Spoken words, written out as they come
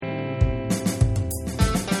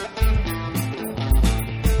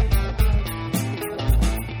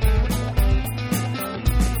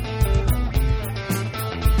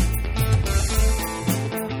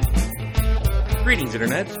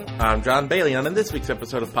Internet. I'm John Bailey, and on this week's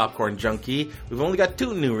episode of Popcorn Junkie, we've only got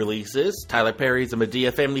two new releases, Tyler Perry's A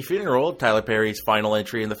Madea Family Funeral, Tyler Perry's final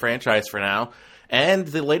entry in the franchise for now, and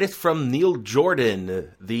the latest from Neil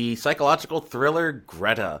Jordan, the psychological thriller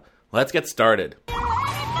Greta. Let's get started.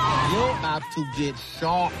 You're about to get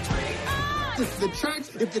shot. This is a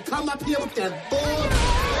church. If you come up here with that bull,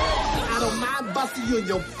 I don't mind busting you in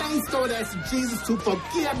your face, Lord, asking Jesus to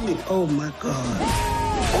forgive me. Oh, my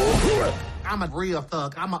God. I'm a real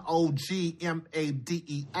thug. I'm an OG,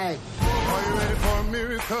 M-A-D-E-A. Are you ready for a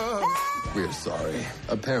miracle? We're sorry.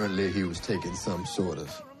 Apparently he was taking some sort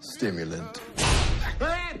of stimulant.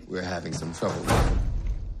 We're having some trouble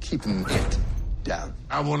keeping it down.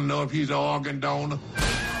 I want to know if he's an organ donor.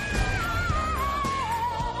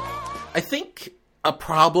 I think a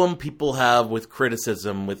problem people have with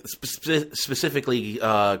criticism, with specifically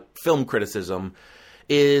film criticism,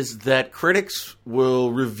 is that critics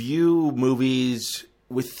will review movies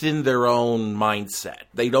within their own mindset.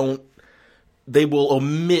 They will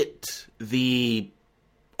omit the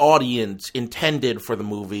audience intended for the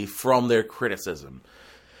movie from their criticism.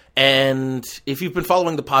 And if you've been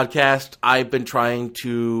following the podcast, I've been trying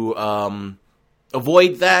to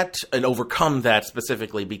avoid that and overcome that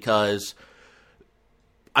specifically because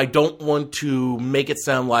I don't want to make it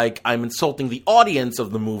sound like I'm insulting the audience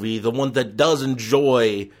of the movie, the one that does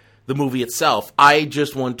enjoy the movie itself. I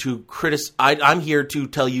just want to I'm here to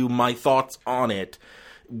tell you my thoughts on it.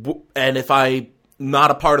 And if I'm not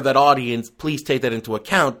a part of that audience, please take that into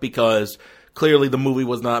account because clearly the movie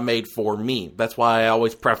was not made for me. That's why I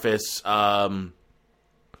always preface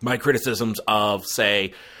my criticisms of,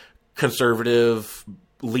 say,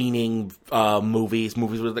 conservative-leaning movies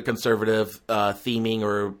with a conservative theming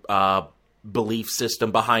or belief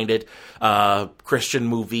system behind it, Christian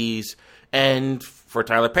movies, and for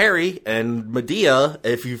Tyler Perry and Madea,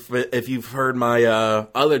 if you've heard my only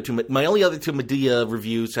other two Madea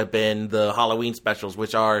reviews have been the Halloween specials,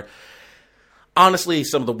 which are honestly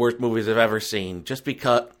some of the worst movies I've ever seen. Just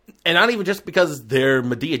because, and not even just because they're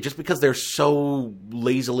Madea, just because they're so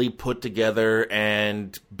lazily put together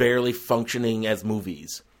and barely functioning as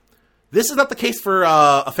movies. This is not the case for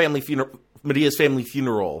Madea's Family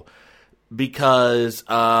Funeral, because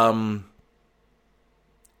the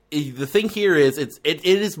thing here is it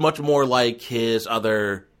is much more like his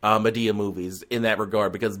other Madea movies in that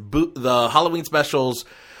regard, because the Halloween specials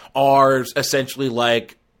are essentially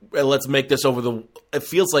like, let's make this it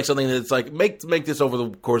feels like something that's like, make this over the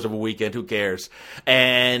course of a weekend, who cares?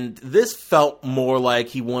 And this felt more like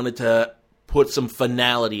he wanted to put some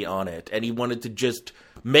finality on it, and he wanted to just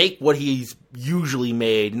make what he's usually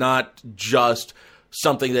made, not just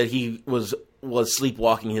something that he was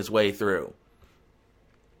sleepwalking his way through.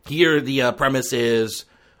 Here, the premise is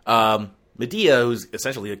Madea, who's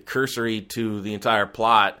essentially a cursory to the entire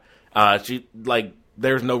plot.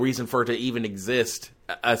 There's no reason for her to even exist,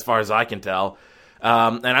 as far as I can tell.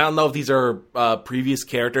 And I don't know if these are previous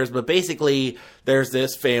characters, but basically there's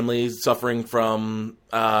this family suffering from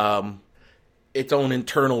its own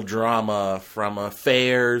internal drama, from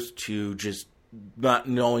affairs to just not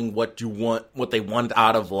knowing what they want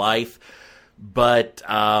out of life. But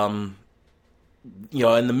in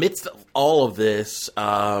the midst of all of this,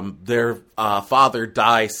 their father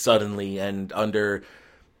dies suddenly and under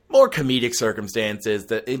more comedic circumstances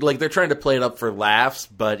that they're trying to play it up for laughs,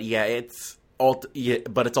 but it's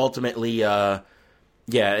ultimately their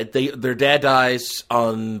dad dies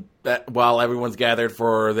while everyone's gathered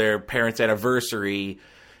for their parents' anniversary,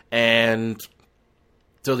 and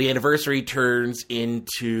so the anniversary turns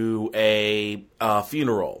into a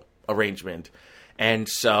funeral arrangement, and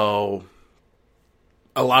so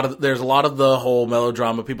there's a lot of the whole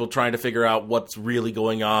melodrama, people trying to figure out what's really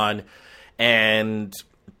going on, and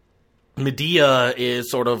Madea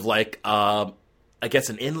is sort of like, I guess,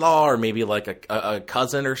 an in-law or maybe like a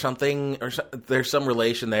cousin or something. There's some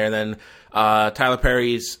relation there. And then Tyler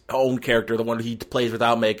Perry's own character, the one he plays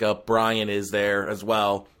without makeup, Brian, is there as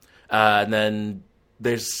well. And then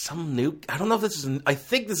there's some new... I don't know if this is... I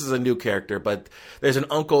think this is a new character, but there's an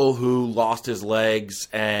uncle who lost his legs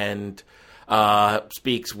and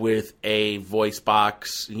speaks with a voice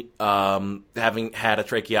box, having had a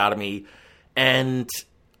tracheotomy. And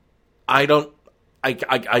I don't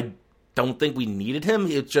think we needed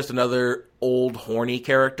him. It's just another old horny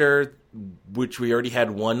character, which we already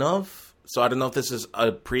had one of. So I don't know if this is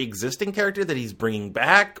a pre-existing character that he's bringing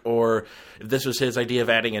back, or if this was his idea of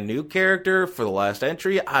adding a new character for the last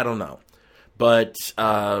entry. I don't know. But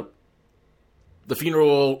the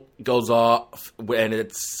funeral goes off, and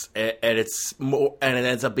it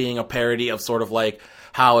ends up being a parody of sort of like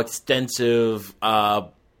how extensive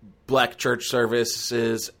black church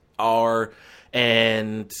services are,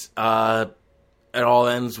 and it all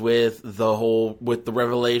ends with the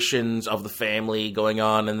revelations of the family going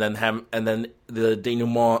on, and then the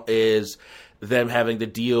denouement is them having to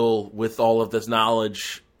deal with all of this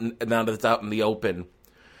knowledge now that it's out in the open.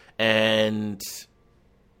 And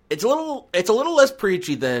it's a little less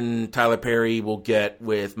preachy than Tyler Perry will get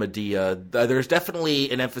with Madea. There's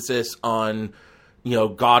definitely an emphasis on,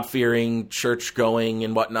 God-fearing, church-going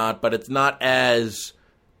and whatnot, but it's not as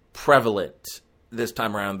prevalent this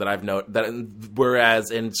time around that I've noted.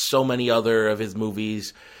 Whereas in so many other of his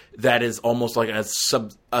movies, that is almost like a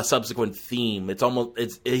subsequent theme.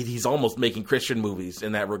 He's almost making Christian movies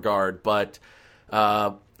in that regard. But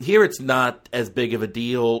here it's not as big of a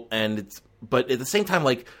deal, but at the same time,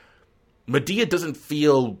 like, Madea doesn't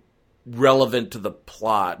feel relevant to the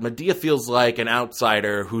plot. Madea feels like an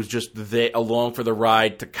outsider who's just along for the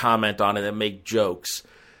ride to comment on it and make jokes.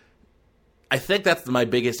 I think that's my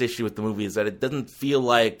biggest issue with the movie, is that it doesn't feel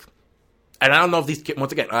like... And I don't know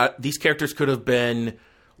if these characters could have been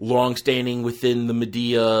long-standing within the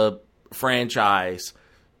Madea franchise,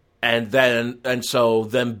 and so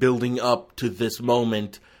them building up to this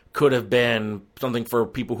moment could have been something for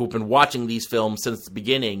people who've been watching these films since the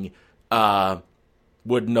beginning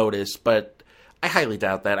would notice, but I highly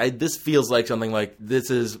doubt that. This feels like something like, this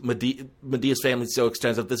is Medea's family so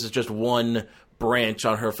extensive, this is just one branch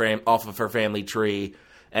on off of her family tree,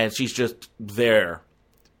 and she's just there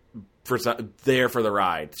for the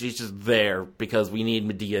ride. She's just there because we need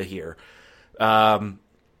Madea here. But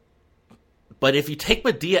if you take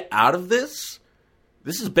Madea out of this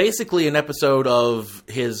is basically an episode of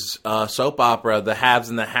his soap opera, The Haves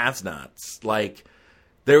and the Have-Nots. Like,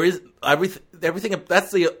 there is everything.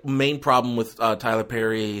 That's the main problem with Tyler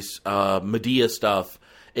Perry's Madea stuff,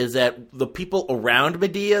 is that the people around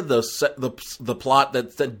Madea, the plot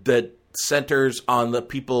that centers on the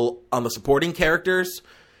people, on the supporting characters,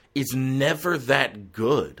 is never that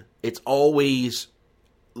good. It's always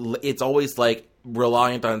like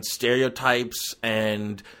reliant on stereotypes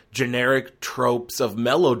and generic tropes of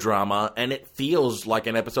melodrama, and it feels like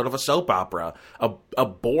an episode of a soap opera, a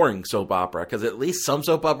boring soap opera, because at least some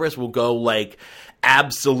soap operas will go like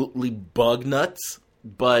absolutely bug nuts,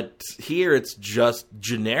 but here it's just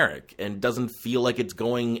generic and doesn't feel like it's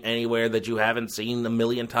going anywhere that you haven't seen a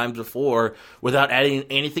million times before without adding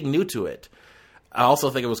anything new to it. I also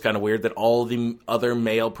think it was kind of weird that all the other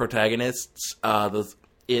male protagonists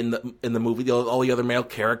in the movie, all the other male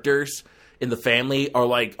characters in the family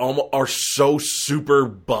are so super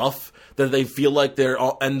buff that they feel like they're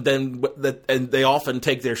all, and they often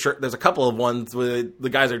take their shirt. There's a couple of ones where the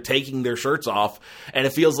guys are taking their shirts off, and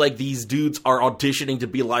it feels like these dudes are auditioning to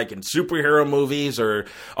be like in superhero movies, or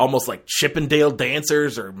almost like Chippendale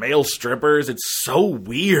dancers or male strippers. It's so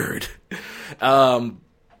weird. But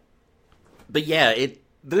yeah,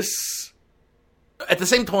 this at the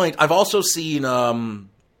same point, I've also seen when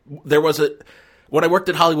I worked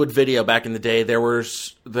at Hollywood Video back in the day, there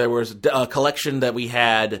was a collection that we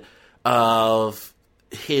had of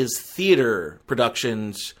his theater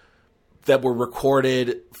productions that were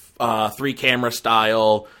recorded 3-camera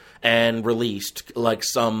style and released, like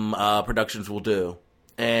some productions will do.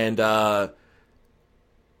 And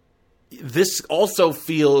this also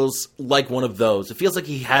feels like one of those. It feels like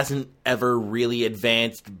he hasn't ever really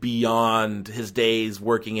advanced beyond his days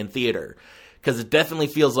working in theater. Because it definitely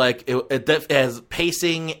feels like it has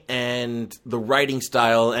pacing and the writing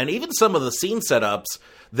style and even some of the scene setups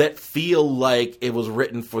that feel like it was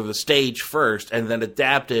written for the stage first and then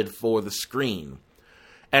adapted for the screen.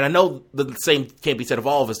 And I know the same can't be said of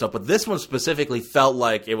all of his stuff, but this one specifically felt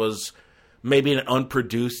like it was maybe an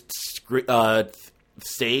unproduced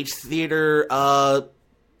stage theater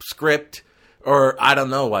script, or I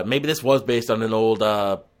don't know what. Maybe this was based on an old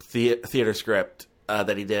theater script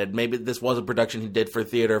that he did. Maybe this was a production he did for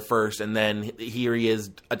theater first, and then here he is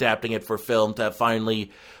adapting it for film to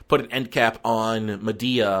finally put an end cap on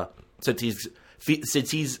Madea, since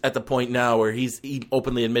he's at the point now where he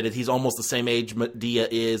openly admitted he's almost the same age Madea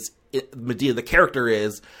the character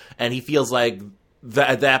is, and he feels like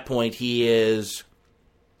at that point it's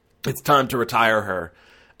time to retire her.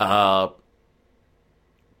 But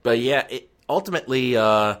yeah, ultimately,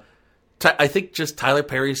 I think just Tyler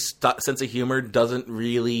Perry's sense of humor doesn't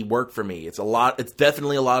really work for me. It's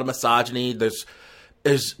definitely a lot of misogyny.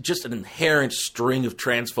 There's just an inherent string of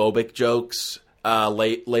transphobic jokes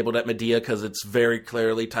labeled at Madea because it's very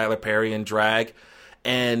clearly Tyler Perry in drag,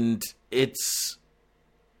 and it's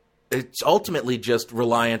ultimately just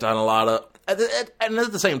reliant on a lot of. And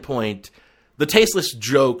at the same point, the tasteless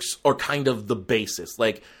jokes are kind of the basis.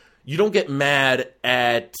 Like, you don't get mad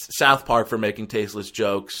at South Park for making tasteless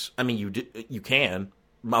jokes. I mean, you can.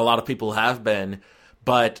 A lot of people have been.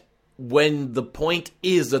 But when the point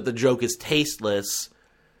is that the joke is tasteless,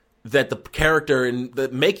 that the character in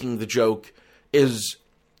making the joke is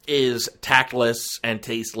tactless and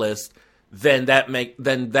tasteless, then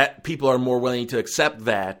that people are more willing to accept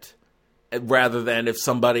that, rather than if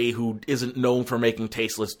somebody who isn't known for making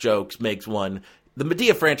tasteless jokes makes one. The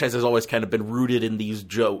Madea franchise has always kind of been rooted in these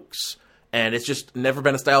jokes, and it's just never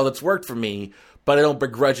been a style that's worked for me, but I don't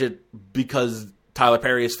begrudge it because Tyler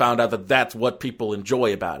Perry has found out that that's what people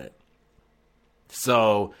enjoy about it.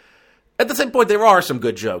 So, at the same point, there are some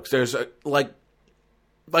good jokes. There's, like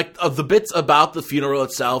of the bits about the funeral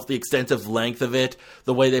itself, the extensive length of it,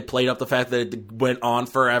 the way they played up the fact that it went on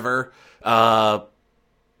forever, that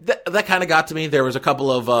kind of got to me. There was a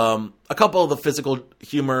couple of the physical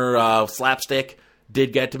humor, slapstick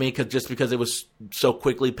did get to me because it was so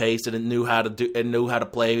quickly paced and it knew how to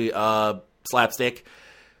play slapstick.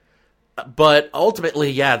 But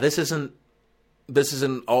ultimately, yeah, this isn't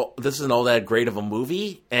all that great of a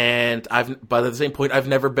movie, and by the same point, I've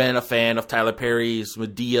never been a fan of Tyler Perry's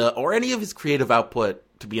Madea or any of his creative output,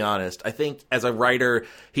 to be honest. I think as a writer,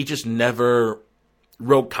 he just never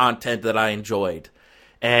wrote content that I enjoyed.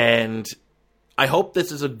 And I hope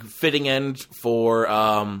this is a fitting end for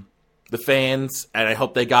the fans, and I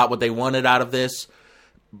hope they got what they wanted out of this.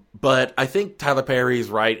 But I think Tyler Perry's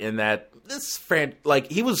right in that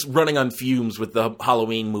he was running on fumes with the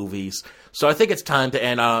Halloween movies. So I think it's time to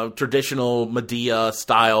end a traditional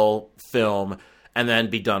Madea-style film and then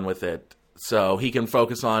be done with it. So he can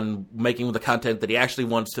focus on making the content that he actually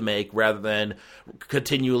wants to make, rather than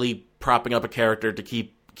continually propping up a character to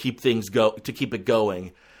keep it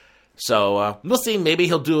going. So we'll see. Maybe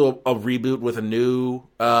he'll do a reboot with a new.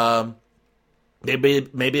 Maybe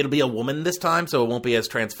it'll be a woman this time, so it won't be as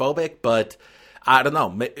transphobic. But I don't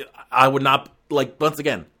know. I would not once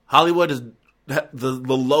again. Hollywood is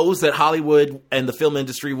the lows that Hollywood and the film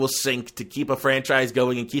industry will sink to keep a franchise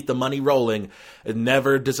going and keep the money rolling. It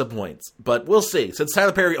never disappoints. But we'll see. Since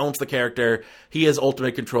Tyler Perry owns the character, he has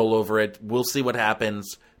ultimate control over it. We'll see what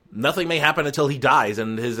happens. Nothing may happen until he dies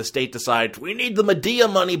and his estate decides, we need the Madea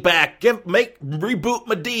money back. Reboot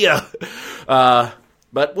Madea.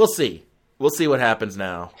 But we'll see. We'll see what happens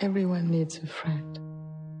now. Everyone needs a friend.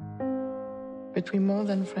 But we're more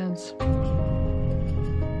than friends.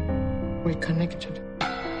 We're connected.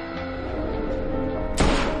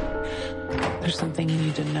 There's something you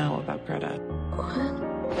need to know about Greta.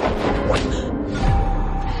 What?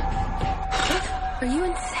 Are you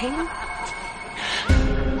insane?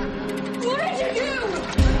 What did you do?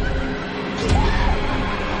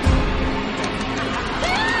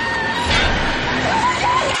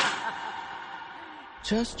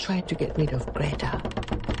 Just try to get rid of Greta.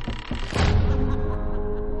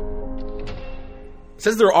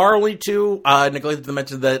 Since there are only two, I neglected to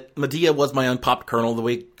mention that Madea was my unpopped kernel of the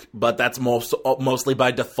week, but that's mostly by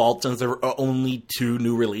default since there are only two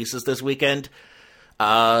new releases this weekend.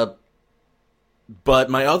 But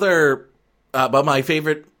my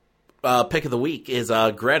favorite pick of the week is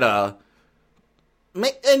Greta.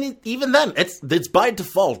 And even then, it's by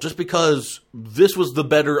default, just because this was the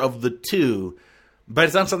better of the two. But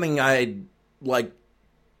it's not something I like.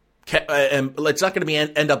 And it's not going to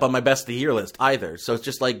end up on my best of the year list either. So it's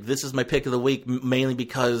just this is my pick of the week, mainly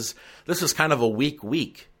because this was kind of a weak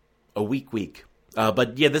week.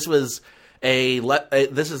 But yeah, this was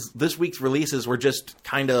this week's releases were just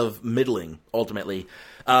kind of middling ultimately.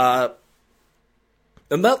 I'm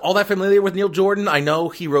not all that familiar with Neil Jordan. I know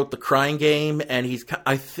he wrote The Crying Game, and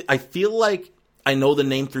I feel like I know the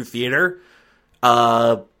name through theater,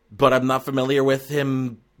 but I'm not familiar with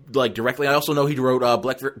him directly. I also know he wrote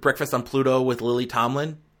Breakfast on Pluto with Lily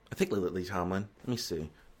Tomlin. I think Lily Tomlin. Let me see.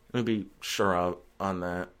 Let me be sure on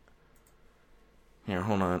that. Here,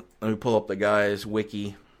 hold on. Let me pull up the guy's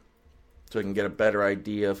wiki so I can get a better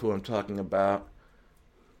idea of who I'm talking about.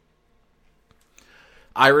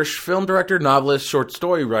 Irish film director, novelist, short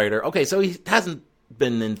story writer. Okay, so he hasn't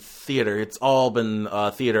been in theater. It's all been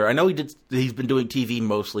theater. I know he's been doing TV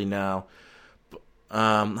mostly now.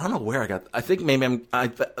 I don't know where I think maybe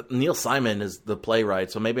Neil Simon is the playwright,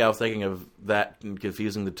 so maybe I was thinking of that and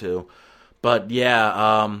confusing the two. But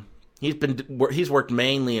yeah, he's worked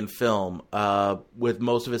mainly in film, with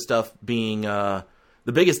most of his stuff being the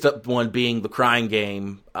biggest one being The Crying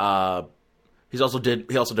Game. He also did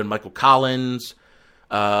Michael Collins.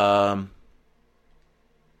 Like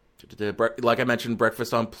I mentioned,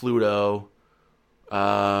 Breakfast on Pluto.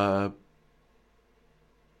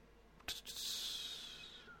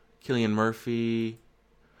 Cillian Murphy.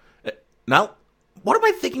 Now, what am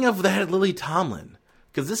I thinking of that had Lily Tomlin?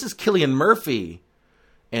 Because this is Cillian Murphy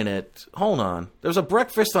in it. Hold on. There was a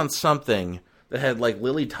Breakfast on Something that had, like,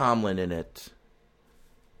 Lily Tomlin in it.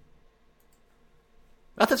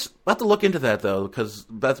 I have to look into that, though, because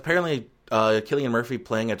that's apparently Cillian Murphy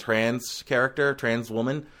playing a trans character, trans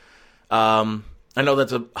woman. I know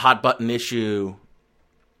that's a hot-button issue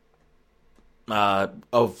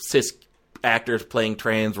of cis actors playing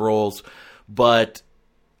trans roles, but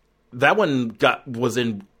that one was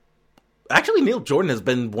in... Actually, Neil Jordan has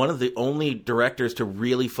been one of the only directors to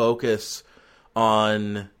really focus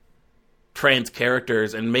on trans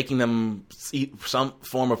characters and making them see some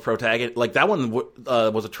form of protagonist. Like, that one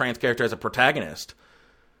was a trans character as a protagonist.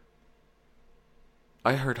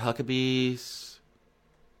 I Heard Huckabees.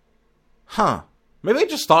 Huh. Maybe I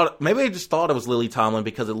just thought it was Lily Tomlin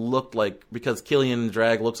because Killian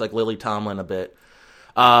Drag looks like Lily Tomlin a bit.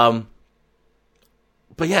 But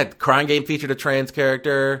yeah, Crying Game featured a trans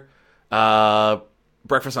character.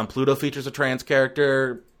 Breakfast on Pluto features a trans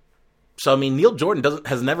character. So I mean, Neil Jordan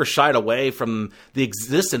has never shied away from the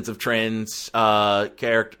existence of trans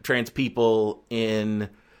people in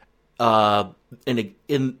the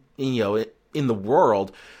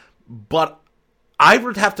world. But I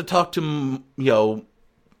would have to talk to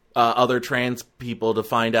other trans people to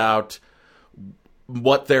find out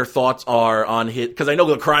what their thoughts are on his, because I know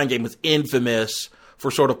the Crying Game was infamous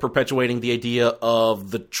for sort of perpetuating the idea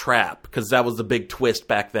of the trap, because that was the big twist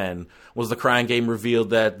back then, was the Crying Game revealed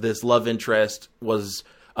that this love interest was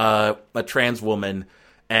a trans woman,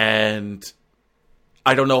 and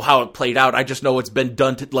I don't know how it played out. I just know it's been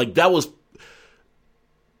done to, like, that was...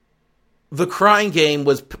 The Crying Game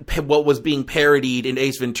was what was being parodied in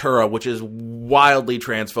Ace Ventura, which is wildly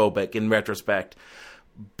transphobic in retrospect.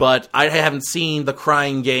 But I haven't seen The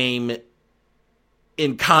Crying Game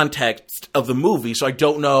in context of the movie, so I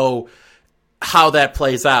don't know how that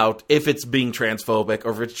plays out, if it's being transphobic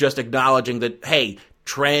or if it's just acknowledging that, hey,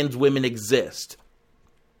 trans women exist.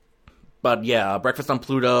 But yeah, Breakfast on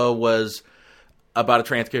Pluto was about a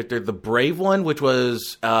trans character. The Brave One, which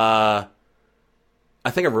was, I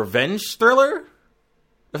think, a revenge thriller,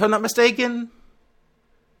 if I'm not mistaken.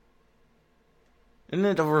 Isn't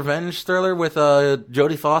it a revenge thriller with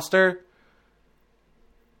Jodie Foster?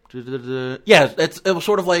 Yeah, it was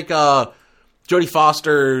sort of like Jodie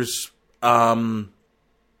Foster's...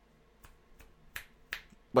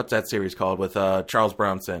 what's that series called with Charles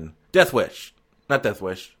Bronson? Death Wish. Not Death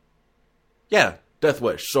Wish. Yeah, Death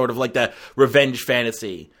Wish. Sort of like that revenge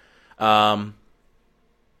fantasy. Oh,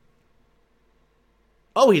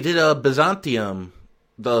 he did Byzantium,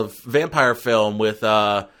 the vampire film with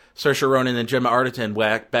Saoirse Ronan and Gemma Arterton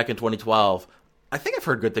back in 2012. I think I've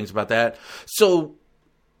heard good things about that. So,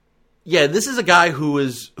 yeah, this is a guy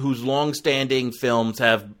whose long-standing films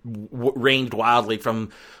have ranged wildly, from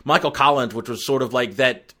Michael Collins, which was sort of like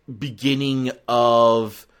that beginning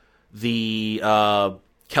of the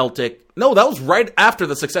Celtic... No, that was right after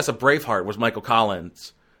the success of Braveheart, was Michael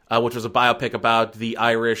Collins, which was a biopic about the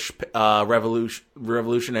Irish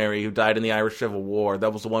revolutionary who died in the Irish Civil War.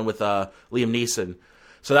 That was the one with Liam Neeson.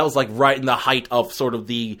 So that was like right in the height of sort of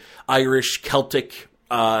the Irish Celtic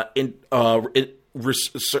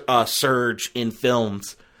surge in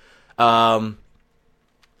films. Not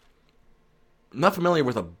familiar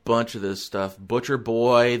with a bunch of this stuff. Butcher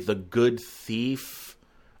Boy, The Good Thief,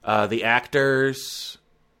 The Actors,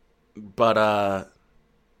 but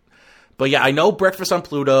yeah, I know Breakfast on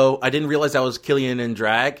Pluto. I didn't realize that was Killian in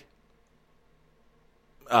drag.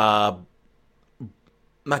 Not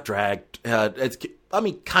drag.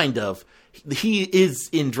 Kind of. He is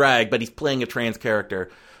in drag, but he's playing a trans character.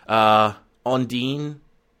 Ondine.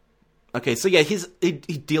 Okay, so yeah, he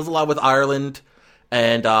deals a lot with Ireland,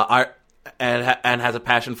 and has a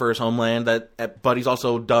passion for his homeland. But he's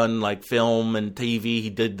also done like film and TV. He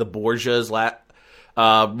did The Borgias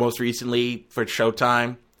most recently for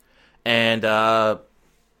Showtime, and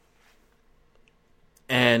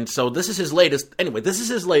so this is his latest. Anyway, this is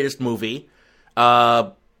his latest movie,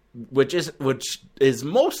 which is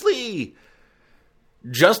mostly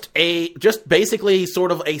just basically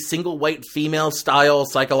sort of a single white female style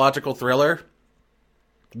psychological thriller,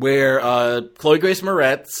 where Chloe Grace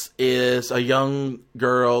Moretz is a young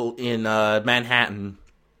girl in Manhattan,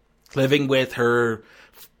 living with I'm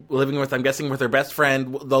guessing with her best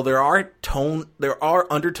friend. Though there are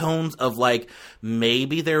undertones of like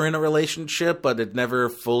maybe they're in a relationship, but it's never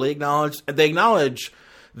fully acknowledged. They acknowledge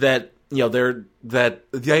that, you know,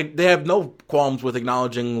 they have no qualms with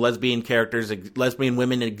acknowledging lesbian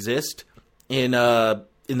women exist in this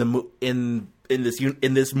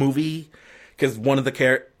movie, because one of the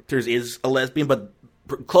characters is a lesbian, but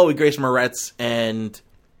Chloe Grace Moretz and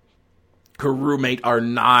her roommate are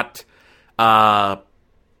not.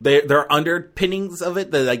 There are underpinnings of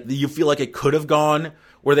it that like you feel like it could have gone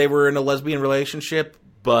where they were in a lesbian relationship,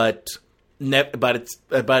 but for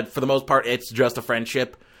the most part it's just a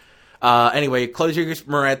friendship. Anyway, Chloe Grace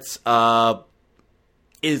Moretz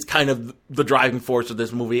is kind of the driving force of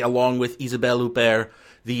this movie, along with Isabelle Huppert,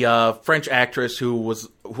 the French actress who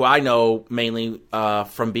I know mainly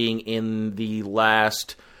from being in the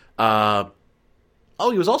last. He was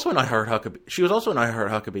also in I Heart Huckabees. She was also in I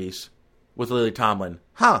Heart Huckabees with Lily Tomlin.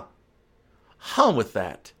 With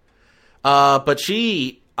that. But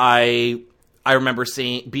I remember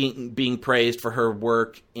seeing being praised for her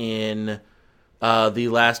work in the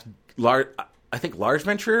last Lars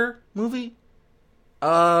Venture movie.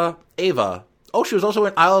 Ava. Oh, she was also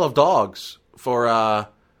in Isle of Dogs from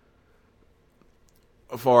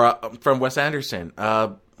Wes Anderson.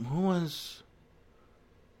 Who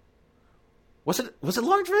was it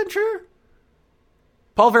Lars Venture?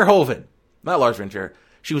 Paul Verhoeven, not Lars Venture.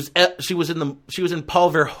 She was in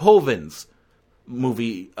Paul Verhoeven's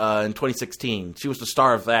movie in 2016. She was the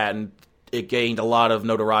star of that, and it gained a lot of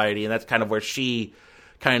notoriety, and that's kind of where she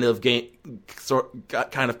kind of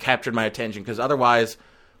captured my attention, because otherwise,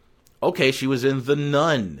 okay, she was in The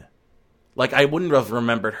Nun. Like, I wouldn't have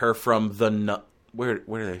remembered her from The Nun. Where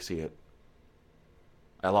did I see it?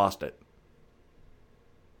 I lost it.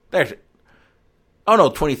 There's it. Oh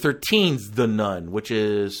no, 2013's The Nun, which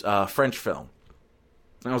is a French film.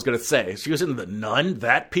 I was going to say, she was in The Nun?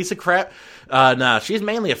 That piece of crap? Nah, she's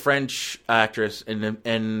mainly a French actress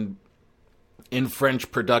in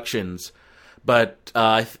French productions. But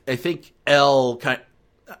I think I Heart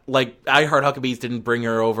Huckabees didn't bring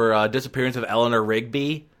her over. Disappearance of Eleanor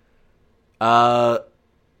Rigby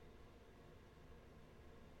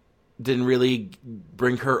didn't really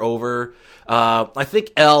bring her over. I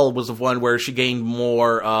think Elle was the one where she gained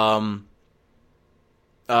more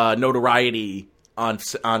notoriety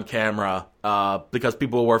on camera because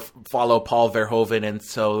people follow Paul Verhoeven, and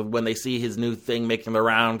so when they see his new thing making the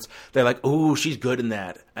rounds, they're like, "Ooh, she's good in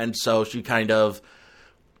that," and so she kind of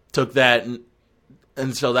took that,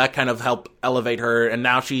 and so that kind of helped elevate her, and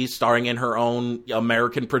now she's starring in her own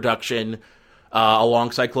American production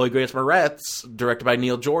alongside Chloe Grace Moretz, directed by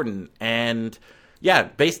Neil Jordan, and yeah,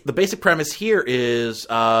 the basic premise here is.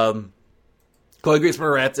 Chloe Grace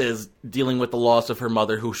Moretz is dealing with the loss of her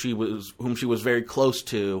mother, whom she was very close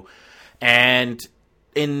to, and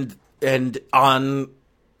on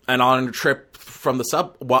a trip from the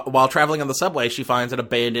while traveling on the subway, she finds an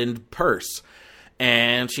abandoned purse,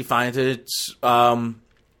 and she finds the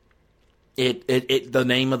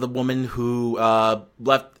name of the woman who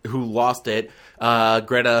lost it,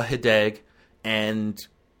 Greta Hedeg, and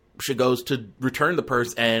she goes to return the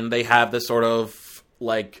purse, and they have this sort of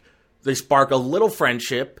like. They spark a little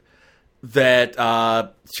friendship that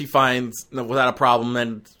she finds without a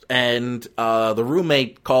problem, and the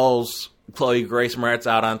roommate calls Chloe Grace Moretz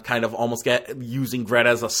out on kind of almost using Greta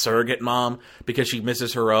as a surrogate mom because she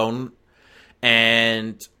misses her own,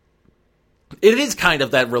 and it is kind of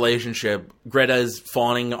that relationship. Greta is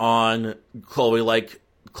fawning on Chloe like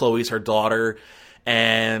Chloe's her daughter,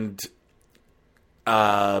 and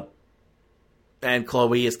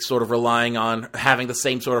Chloe is sort of relying on having the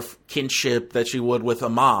same sort of kinship that she would with a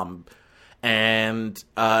mom. And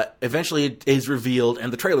eventually it is revealed,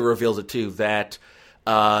 and the trailer reveals it too, that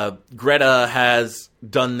Greta has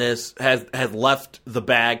done this, has left the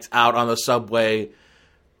bags out on the subway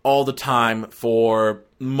all the time for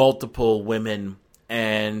multiple women,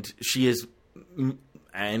 and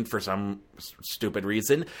for some stupid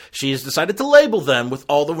reason, she has decided to label them with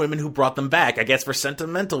all the women who brought them back, I guess for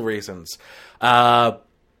sentimental reasons. But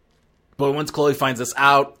once Chloe finds this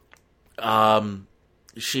out,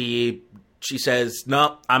 she says,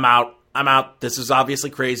 "No, I'm out. This is obviously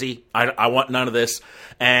crazy. I want none of this."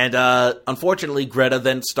 And unfortunately, Greta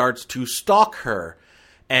then starts to stalk her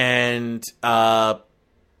and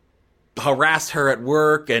harass her at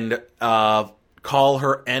work and call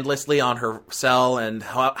her endlessly on her cell and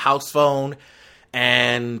house phone,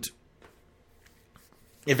 and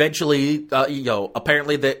eventually,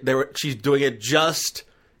 apparently she's doing it just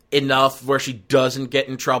enough where she doesn't get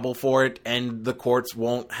in trouble for it, and the courts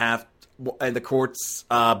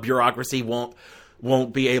bureaucracy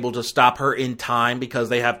won't be able to stop her in time because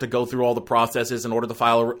they have to go through all the processes in order to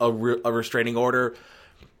file a restraining order.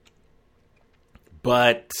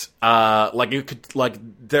 But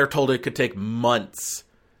they're told it could take months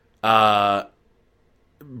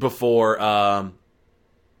before any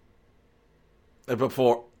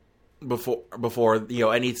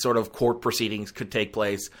sort of court proceedings could take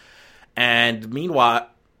place. And meanwhile,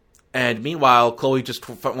 Chloe just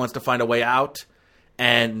wants to find a way out,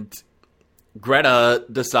 and Greta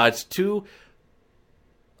decides to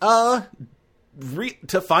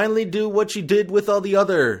finally do what she did with all the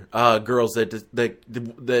other girls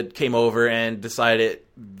that came over and decided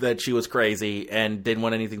that she was crazy and didn't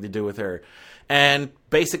want anything to do with her, and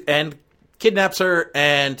kidnaps her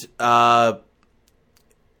and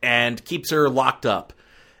keeps her locked up.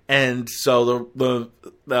 And so the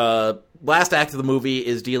last act of the movie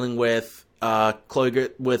is dealing with Chloe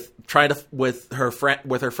with her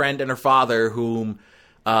friend and her father, whom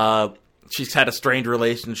she's had a strained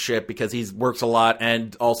relationship because he works a lot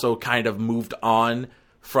and also kind of moved on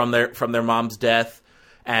from their mom's death,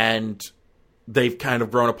 and they've kind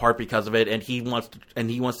of grown apart because of it. And he wants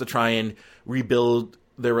to try and rebuild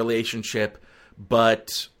their relationship,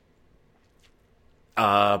 but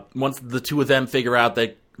once the two of them figure out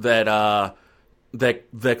that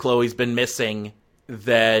Chloe's been missing,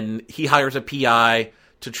 then he hires a PI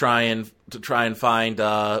to try and find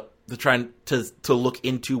to look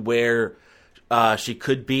into where she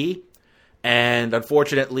could be. And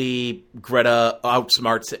unfortunately, Greta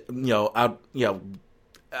outsmarts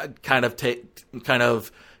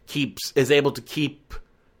is able to keep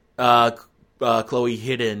Chloe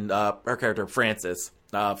hidden. Her character Frances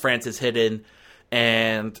hidden,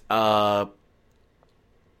 and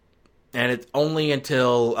it's only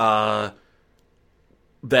until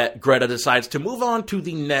that Greta decides to move on to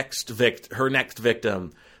the her next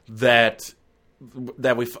victim that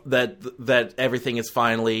everything is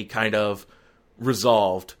finally kind of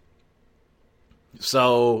resolved.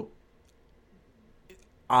 So,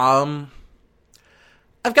 I've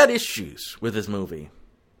got issues with this movie.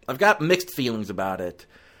 I've got mixed feelings about it.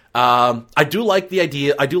 I do like the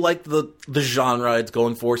idea. I do like the genre it's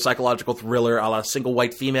going for: psychological thriller, a la Single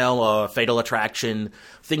White Female, Fatal Attraction,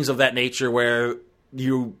 things of that nature, where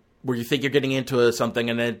you think you're getting into something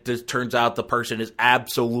and it just turns out the person is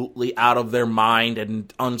absolutely out of their mind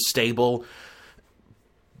and unstable.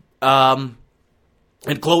 And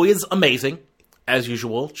Chloe is amazing, as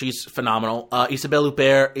usual. She's phenomenal. Isabelle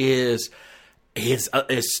Huppert is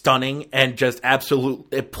stunning and just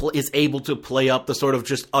is able to play up the sort of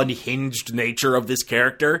just unhinged nature of this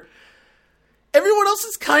character. Everyone else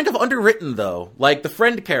is kind of underwritten, though. Like the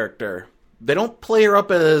friend character. They don't play her up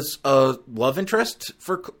as a love interest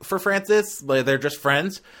for Frances. Like, they're just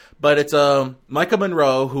friends. But it's Micah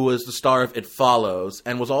Monroe, who was the star of It Follows,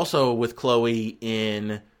 and was also with Chloe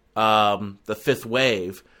in The Fifth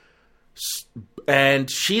Wave. And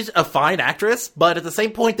she's a fine actress, but at the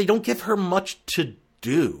same point, they don't give her much to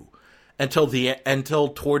do until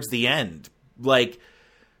towards the end. Like,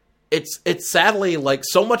 it's sadly, like,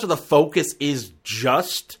 so much of the focus is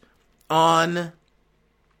just on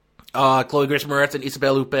Chloe Grace Moretz and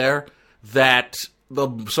Isabelle Huppert that the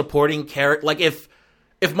supporting character, like, if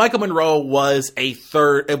Micah Monroe was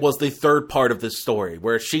the third part of this story,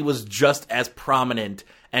 where she was just as prominent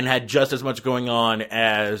and had just as much going on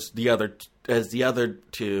as the other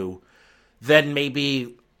two, then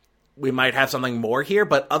maybe we might have something more here.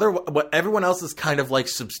 But everyone else is kind of like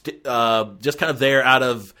just kind of there out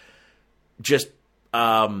of just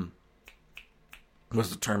what's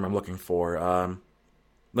the term I'm looking for?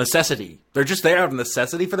 Necessity. They're just there out of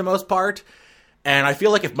necessity for the most part. And I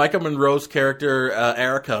feel like if Micah Monroe's character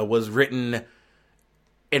Erica was written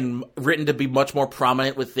to be much more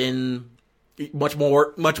prominent within, much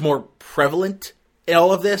more prevalent in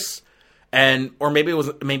all of this, or maybe it was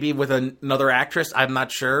with another actress, I'm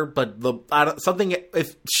not sure, but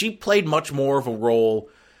if she played much more of a role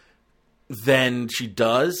than she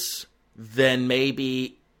does, then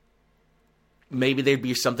maybe there'd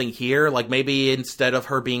be something here. Like, maybe instead of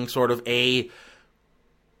her being sort of a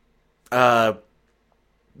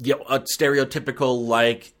stereotypical,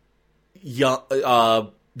 like,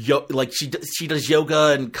 like she does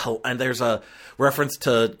yoga and there's a reference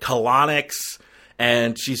to colonics,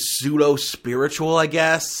 and she's pseudo spiritual, I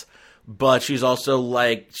guess. But she's also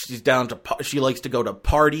like, she likes to go to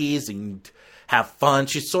parties and have fun.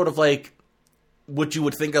 She's sort of like what you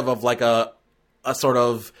would think of like a sort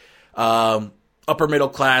of upper middle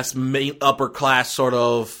class, upper class sort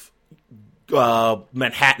of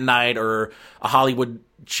Manhattanite or a Hollywood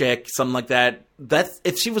chick, something like that. That's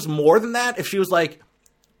if she was more than that. If she was like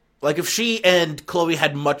if she and Chloe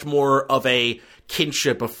had much more of a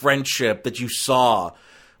kinship, a friendship that you saw,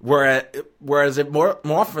 whereas it more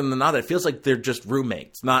often than not, it feels like they're just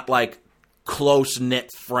roommates, not like close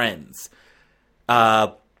knit friends.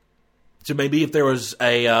 So maybe if there was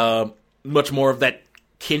a much more of that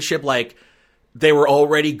kinship, like they were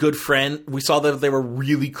already good friends. We saw that they were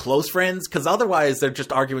really close friends, because otherwise they're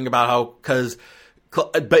just arguing about how, because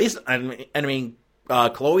Chloe's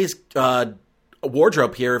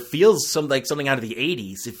wardrobe here feels something out of the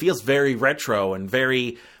 80s. It feels very retro and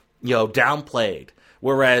very, downplayed.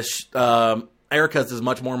 Whereas Erica's is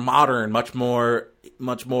much more modern, much more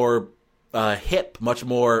hip, much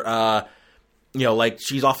more, like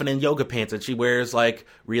she's often in yoga pants and she wears like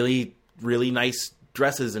really, really nice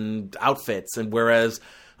dresses and outfits. And whereas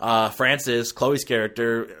Frances, Chloe's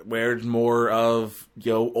character, wears more of,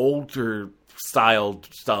 older styled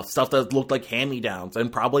stuff that looked like hand-me-downs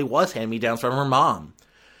and probably was hand-me-downs from her mom.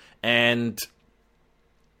 And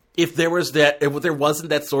if there wasn't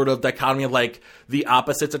that sort of dichotomy of like the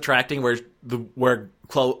opposites attracting, where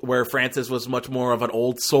Frances was much more of an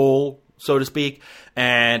old soul, so to speak,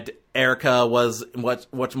 and Erica was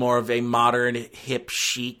much more of a modern, hip,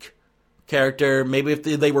 chic character. Maybe if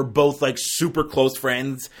they were both like super close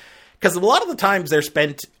friends, because a lot of the times they're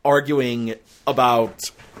spent arguing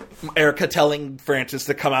about Erica telling Frances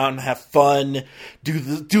to come out and have fun, do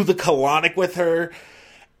the colonic with her,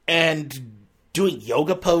 and doing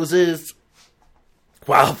yoga poses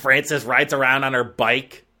while Frances rides around on her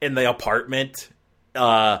bike in the apartment.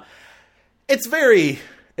 It's very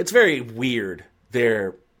weird,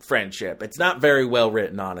 their friendship. It's not very well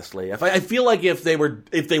written, honestly. I feel like if they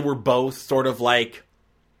were both sort of like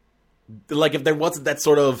if there wasn't that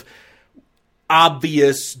sort of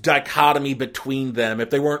obvious dichotomy between them, if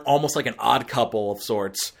they weren't almost like an odd couple of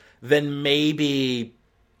sorts, then maybe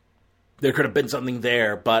there could have been something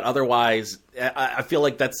there. But otherwise, I feel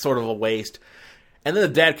like that's sort of a waste. And then the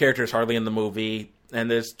dad character is hardly in the movie, and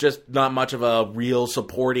there's just not much of a real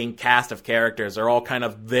supporting cast of characters. They're all kind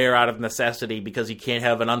of there out of necessity because you can't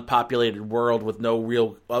have an unpopulated world with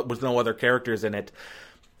no other characters in it.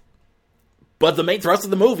 But the main thrust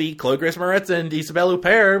of the movie, Chloe Grace Moretz and Isabelle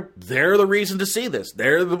Huppert, they're the reason to see this.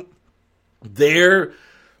 They're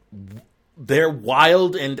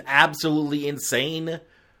wild and absolutely insane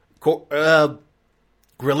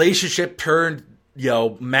relationship turned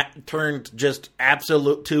just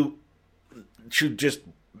absolute to just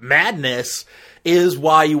madness is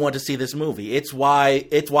why you want to see this movie. It's why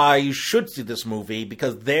you should see this movie,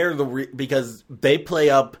 because because they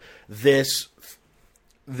play up this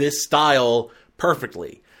style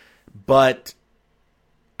perfectly. But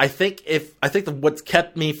I think what's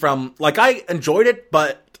kept me from, like, I enjoyed it,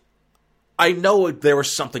 but I know there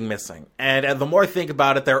was something missing. And the more I think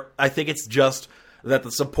about it, I think it's just that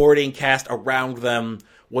the supporting cast around them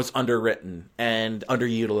was underwritten and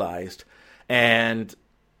underutilized. And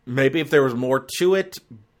maybe if there was more to it,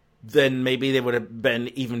 then maybe they would have been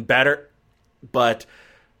even better. But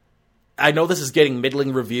I know this is getting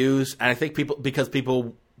middling reviews, and I think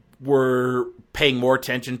people were paying more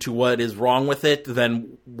attention to what is wrong with it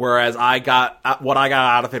than whereas what I got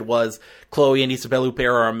out of it was Chloe and Isabelle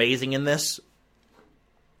Huppert are amazing in this.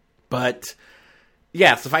 But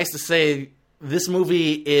yeah, suffice to say, this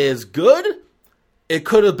movie is good. It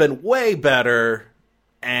could have been way better,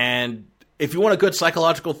 and if you want a good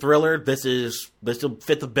psychological thriller, this will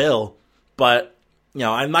fit the bill. But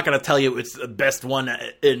I'm not going to tell you it's the best one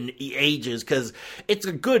in ages, because it's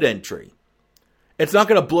a good entry. It's not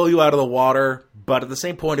going to blow you out of the water, but at the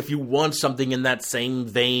same point, if you want something in that same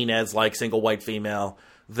vein as like Single White Female,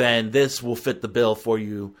 then this will fit the bill for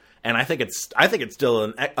you. And I think it's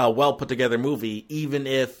still a well put together movie, even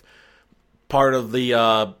if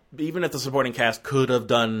even if the supporting cast could have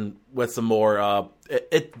done with some more.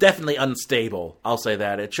 It's definitely unstable. I'll say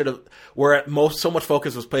that it should have. So much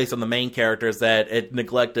focus was placed on the main characters that it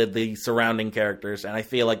neglected the surrounding characters, and I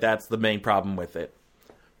feel like that's the main problem with it.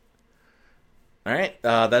 All right,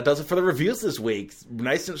 that does it for the reviews this week.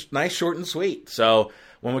 Nice, short and sweet. So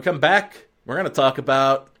when we come back, we're going to talk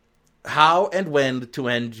about how and when to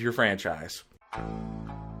end your franchise.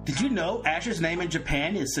 Did you know Ash's name in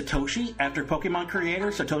Japan is Satoshi, after Pokemon creator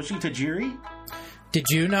Satoshi Tajiri? Did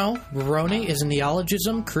you know Rurouni is a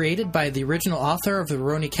neologism created by the original author of the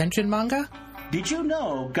Rurouni Kenshin manga? Did you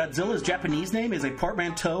know Godzilla's Japanese name is a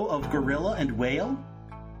portmanteau of gorilla and whale?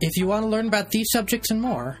 If you want to learn about these subjects and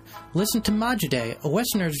more, listen to Majide, a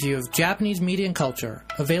Westerner's view of Japanese media and culture,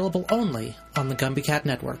 available only on the Gumby Cat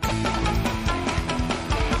Network.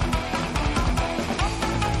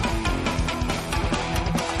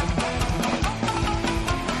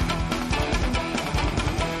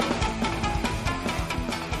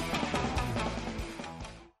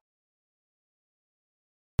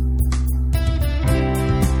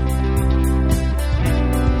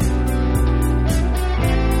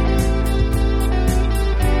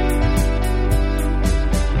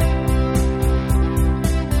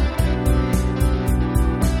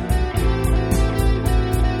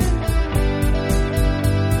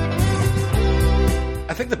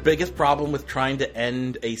 the biggest problem with trying to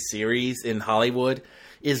end a series in Hollywood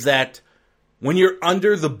is that when you're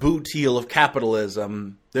under the boot heel of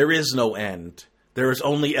capitalism, there is no end. There is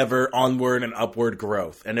only ever onward and upward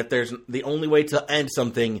growth. And if the only way to end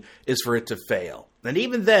something is for it to fail. And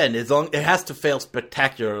even then, it has to fail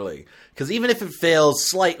spectacularly. Because even if it fails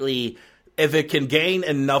slightly, if it can gain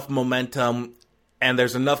enough momentum and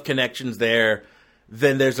there's enough connections there,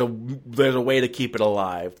 then there's a way to keep it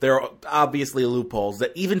alive. There are obviously loopholes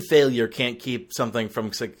that even failure can't keep something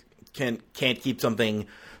from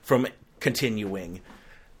continuing.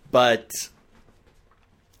 But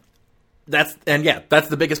that's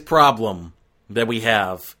the biggest problem that we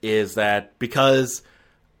have, is that because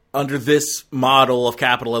under this model of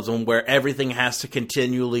capitalism where everything has to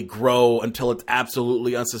continually grow until it's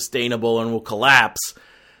absolutely unsustainable and will collapse,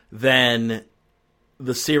 then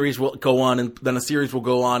the series will go on, and then a series will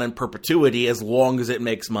go on in perpetuity as long as it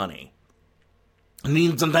makes money. And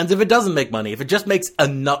even sometimes if it doesn't make money, if it just makes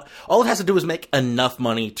enough, all it has to do is make enough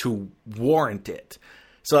money to warrant it.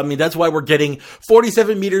 So, I mean, that's why we're getting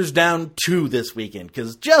 47 Meters Down 2 this weekend,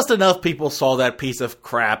 because just enough people saw that piece of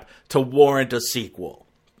crap to warrant a sequel.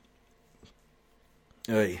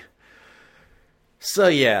 Oy. So,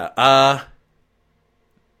 yeah,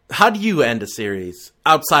 how do you end a series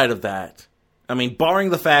outside of that? I mean,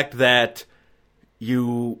 barring the fact that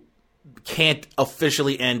you can't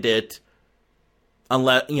officially end it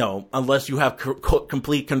unless you have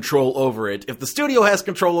complete control over it. If the studio has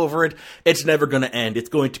control over it, it's never going to end. It's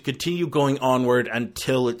going to continue going onward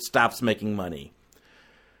until it stops making money.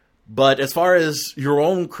 But as far as your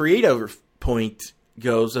own creative point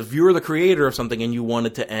goes, if you're the creator of something and you want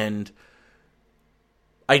it to end,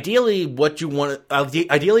 ideally what you want,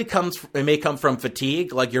 it may come from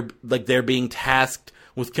fatigue, like they're being tasked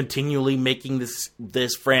with continually making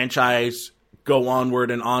this franchise go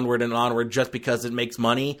onward and onward and onward just because it makes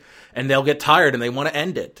money, and they'll get tired and they want to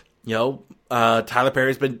end it. Tyler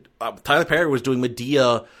Perry was doing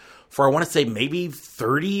Medea for, I want to say, maybe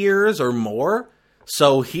 30 years or more.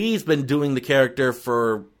 So he's been doing the character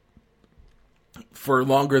for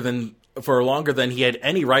longer than he had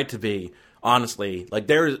any right to be. Honestly,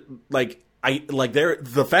 the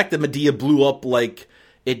fact that Medea blew up like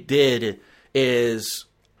it did is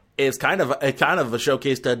kind of a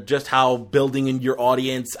showcase to just how building in your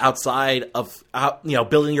audience outside of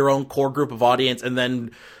building your own core group of audience and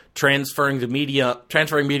then transferring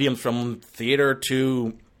mediums from theater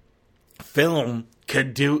to film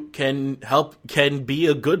can be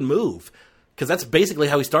a good move, because that's basically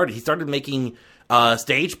how he started. He started making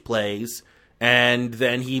stage plays, and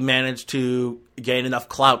then he managed to gain enough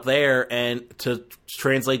clout there and to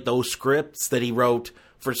translate those scripts that he wrote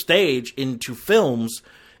for stage into films.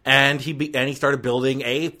 And he started building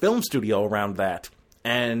a film studio around that.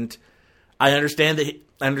 And I understand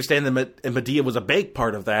that Medea was a big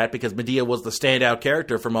part of that, because Medea was the standout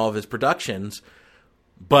character from all of his productions.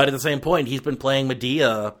 But at the same point, he's been playing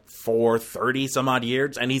Medea for 30 some odd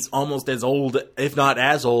years, and he's almost as old, if not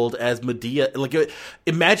as old, as Medea.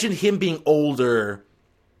 Imagine him being older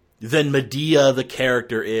than Medea the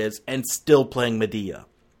character is, and still playing Medea.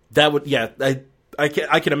 That would,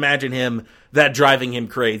 I can imagine him, that driving him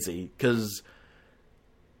crazy, because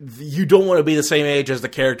you don't want to be the same age as the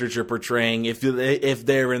characters you're portraying if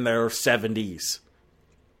they're in their 70s.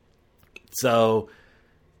 So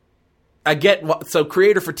I get so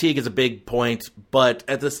creator fatigue is a big point, but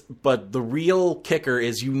the real kicker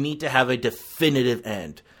is you need to have a definitive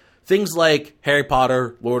end. Things like Harry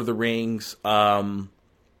Potter, Lord of the Rings, something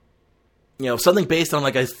based on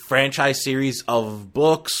like a franchise series of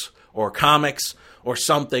books or comics or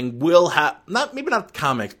something will have maybe not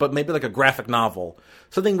comics, but maybe like a graphic novel,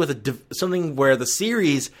 something with something where the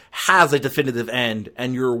series has a definitive end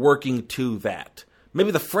and you're working to that.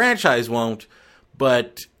 Maybe the franchise won't,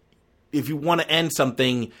 but if you want to end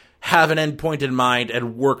something, have an end point in mind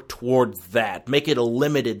and work towards that. Make it a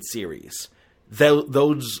limited series.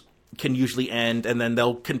 Those can usually end, and then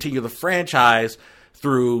they'll continue the franchise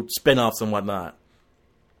through spin-offs and whatnot.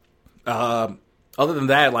 Other than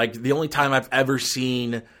that, like, the only time I've ever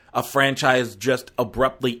seen a franchise just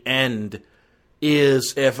abruptly end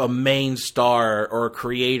is if a main star or a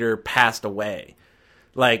creator passed away.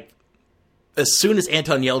 Like, as soon as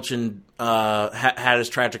Anton Yelchin had his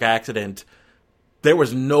tragic accident, there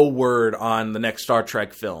was no word on the next Star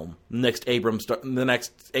Trek film, the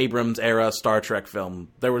next Abrams era Star Trek film.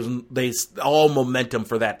 All momentum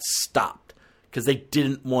for that stopped because they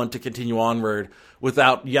didn't want to continue onward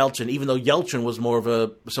without Yelchin, even though Yelchin was more of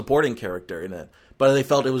a supporting character in it. But they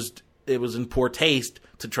felt it was in poor taste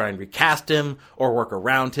to try and recast him or work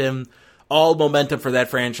around him. All momentum for that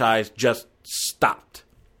franchise just stopped.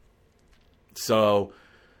 So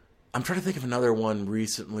I'm trying to think of another one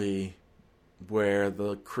recently where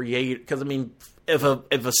the creator, because I mean, if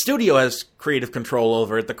a studio has creative control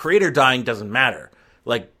over it, the creator dying doesn't matter.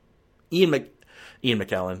 Like Ian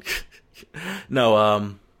McKellen.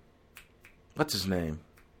 No, what's his name?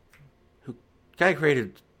 Guy who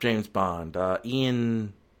created James Bond.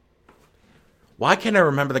 Ian. Why can't I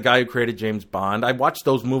remember the guy who created James Bond? I watched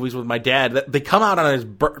those movies with my dad. They come out on his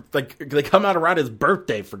they come out around his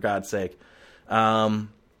birthday, for God's sake.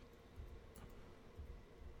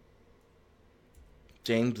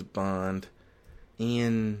 James Bond,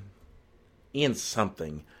 Ian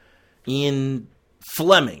something, Ian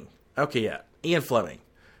Fleming. Okay, yeah, Ian Fleming.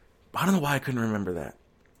 I don't know why I couldn't remember that.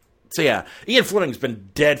 So yeah, Ian Fleming's been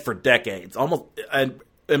dead for decades. Almost, I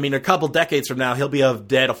mean, a couple decades from now, he'll be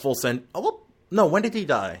dead a full century. Oh, no, when did he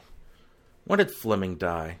die? When did Fleming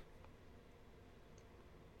die?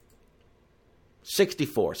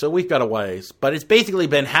 64. So we've got a ways, but it's basically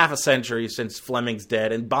been half a century since Fleming's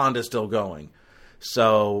dead, and Bond is still going.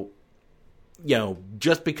 So, you know,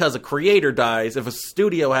 just because a creator dies, if a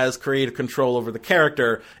studio has creative control over the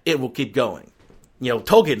character, it will keep going. You know,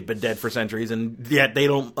 Tolkien's been dead for centuries, and yet they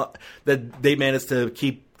don't. They managed to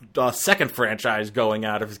keep a second franchise going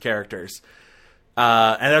out of his characters,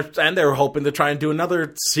 and they're hoping to try and do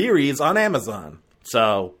another series on Amazon.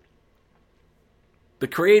 So, the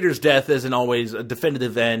creator's death isn't always a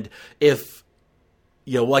definitive end. If,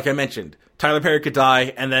 you know, like I mentioned, Tyler Perry could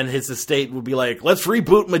die, and then his estate would be like, "Let's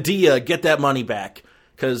reboot Medea, get that money back,"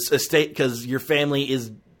 because your family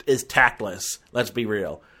is tactless. Let's be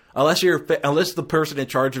real. Unless the person in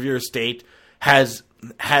charge of your estate is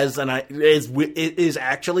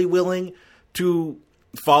actually willing to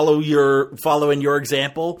follow in your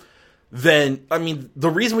example, then I mean the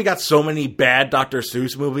reason we got so many bad Dr.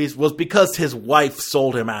 Seuss movies was because his wife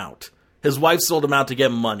sold him out. His wife sold him out to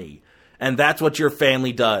get money, and that's what your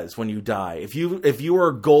family does when you die. If you were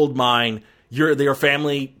a gold mine, your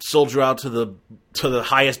family sold you out to the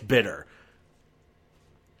highest bidder.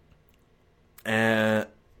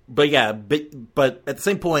 But at the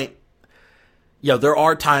same point, you know, there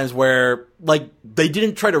are times where, like, they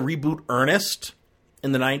didn't try to reboot Ernest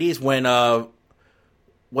in the 90s when,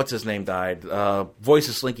 what's his name died? Voice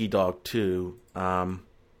of Slinky Dog 2. Vern.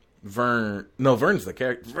 No, Vern's the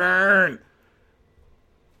character. Vern!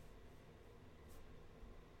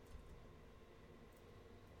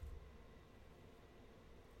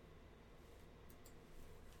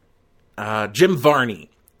 Jim Varney.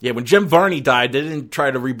 Yeah, when Jim Varney died, they didn't try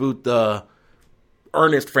to reboot the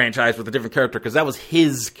Ernest franchise with a different character because that was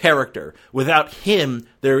his character. Without him,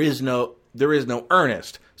 there is no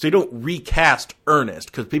Ernest. So you don't recast Ernest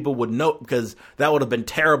because people would know, because that would have been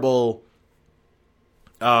terrible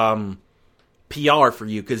PR for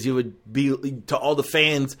you, because you would be, to all the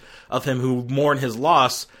fans of him who mourn his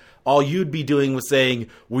loss, all you'd be doing was saying,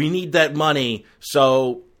 "We need that money,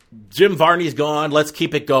 so Jim Varney's gone, let's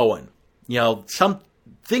keep it going." You know, some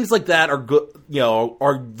things like that are good. You know,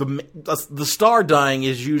 are the star dying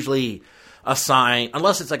is usually a sign,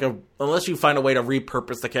 unless you find a way to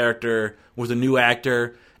repurpose the character with a new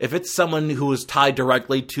actor. If it's someone who is tied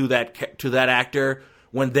directly to that actor,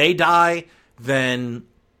 when they die, then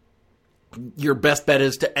your best bet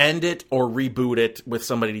is to end it or reboot it with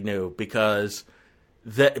somebody new, because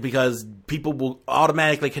people will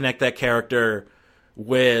automatically connect that character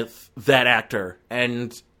with that actor,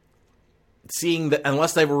 and seeing that,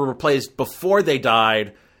 unless they were replaced before they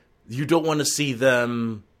died, you don't want to see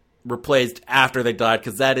them replaced after they died,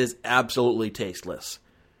 because that is absolutely tasteless.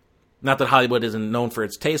 Not that Hollywood isn't known for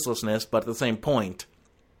its tastelessness, but at the same point,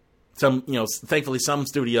 thankfully some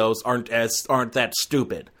studios aren't that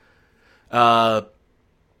stupid. But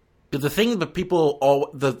the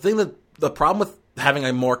problem with having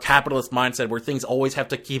a more capitalist mindset where things always have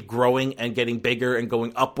to keep growing and getting bigger and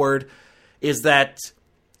going upward is that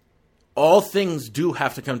all things do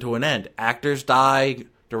have to come to an end. Actors die,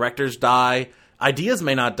 directors die, ideas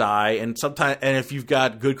may not die, and if you've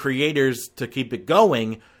got good creators to keep it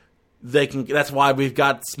going, they can. That's why we've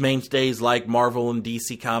got mainstays like Marvel and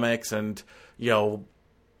DC Comics, and, you know,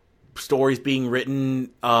 stories being written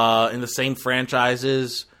in the same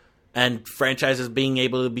franchises, and franchises being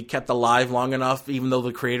able to be kept alive long enough, even though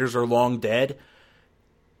the creators are long dead.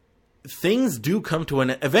 Things do come to an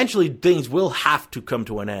end. Eventually, things will have to come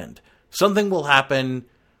to an end. Something will happen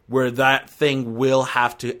where that thing will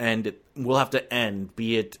have to end.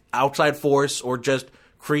 Be it outside force or just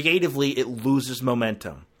creatively, it loses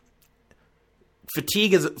momentum.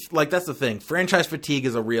 Fatigue is, like, that's the thing. Franchise fatigue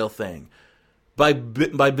is a real thing. By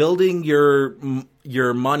building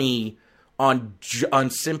your money on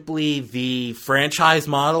simply the franchise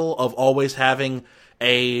model of always having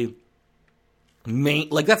a main,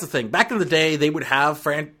 like that's the thing. Back in the day, they would have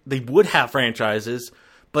franchises,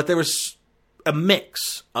 but there was a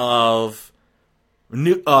mix of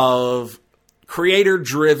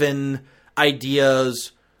creator-driven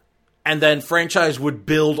ideas, and then franchise would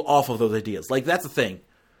build off of those ideas. Like that's the thing.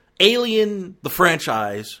 Alien, the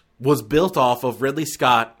franchise, was built off of Ridley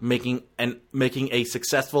Scott making a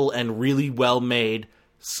successful and really well-made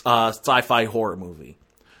sci-fi horror movie.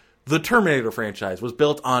 The Terminator franchise was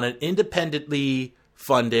built on an independently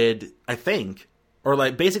funded, I think, or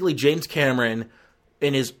like basically James Cameron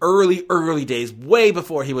in his early days, way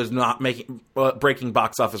before he was not breaking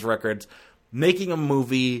box office records, making a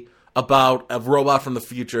movie about a robot from the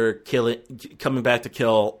future coming back to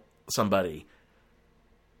kill somebody.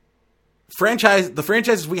 The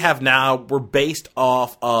franchises we have now were based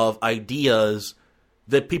off of ideas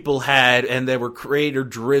that people had, and they were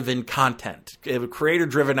creator-driven content. They were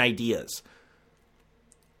creator-driven ideas.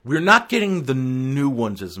 We're not getting the new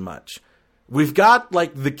ones as much. We've got,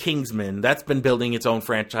 like, The Kingsman. That's been building its own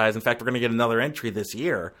franchise. In fact, we're going to get another entry this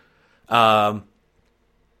year. But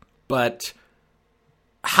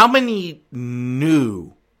how many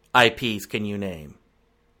new IPs can you name?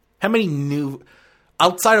 How many new...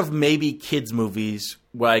 Outside of maybe kids' movies,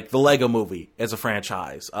 like the Lego Movie is a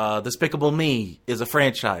franchise. Despicable Me is a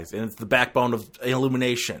franchise, and it's the backbone of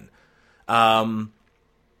Illumination. Ice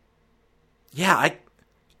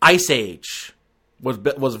Age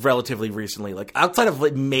was relatively recently. Like outside of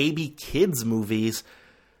like maybe kids' movies,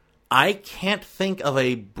 I can't think of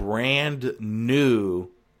a brand new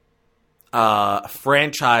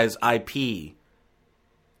franchise IP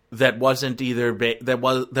that wasn't either that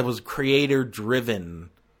was creator driven,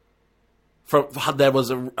 that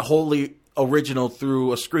was wholly original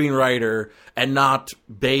through a screenwriter and not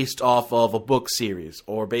based off of a book series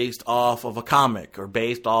or based off of a comic or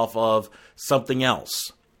based off of something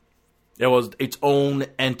else. It was its own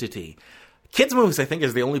entity. Kids movies, I think,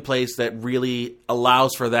 is the only place that really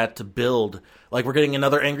allows for that to build. Like, we're getting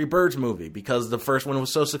another Angry Birds movie because the first one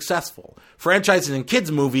was so successful. Franchises in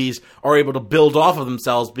kids movies are able to build off of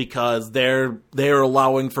themselves because they're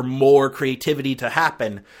allowing for more creativity to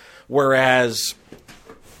happen. Whereas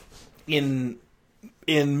in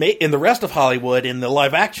the rest of Hollywood, in the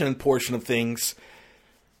live action portion of things,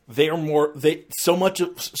 filmmaking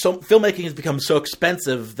has become so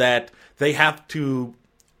expensive that they have to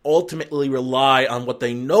ultimately rely on what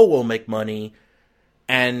they know will make money,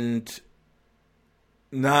 and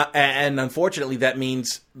unfortunately that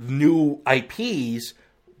means new IPs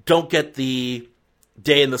don't get the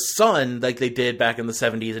day in the sun like they did back in the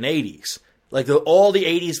 70s and 80s. Like all the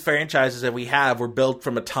 80s franchises that we have were built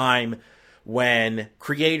from a time when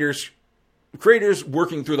creators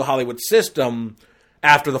working through the Hollywood system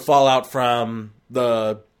after the fallout from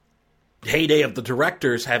the heyday of the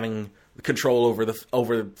directors having control over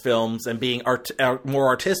the films and being more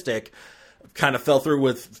artistic, kind of fell through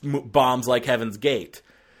with bombs like Heaven's Gate.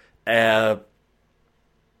 There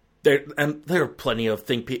are plenty of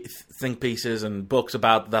think pieces and books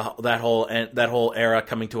about that whole era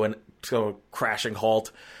coming to a crashing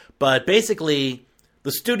halt. But basically,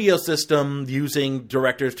 the studio system using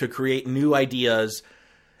directors to create new ideas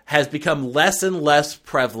has become less and less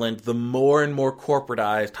prevalent the more and more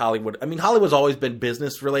corporatized Hollywood. I mean, Hollywood's always been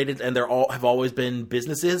business related, and have always been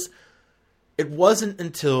businesses. It wasn't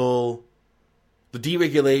until the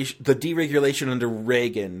deregulation under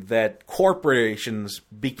Reagan that corporations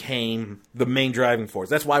became the main driving force.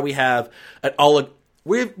 That's why we have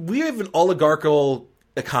we have an oligarchical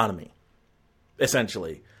economy,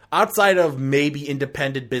 essentially. Outside of maybe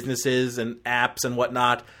independent businesses and apps and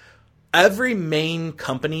whatnot, every main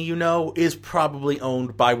company is probably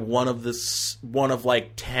owned by one of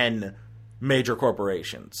like 10 major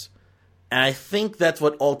corporations. And I think that's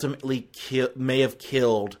what ultimately may have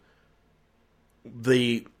killed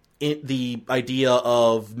the idea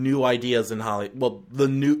of new ideas in Hollywood. Well,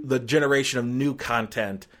 the generation of new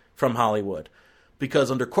content from Hollywood,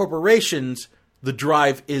 because under corporations, the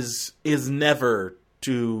drive is never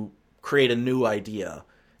to create a new idea.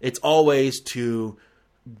 It's always to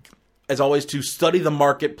study the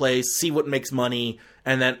marketplace, see what makes money,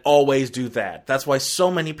 and then always do that. That's why so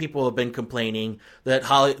many people have been complaining that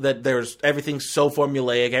everything's so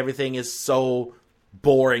formulaic, everything is so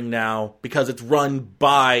boring now, because it's run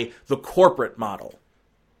by the corporate model.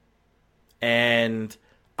 And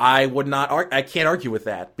I can't argue with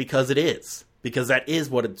that, because it is. Because that is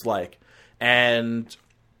what it's like. And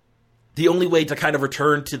the only way to kind of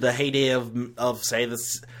return to the heyday of say,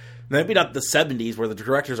 this, maybe not the 70s where the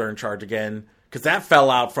directors are in charge again, because that fell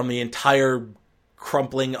out from the entire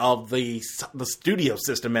crumpling of the studio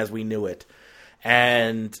system as we knew it.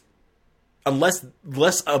 And unless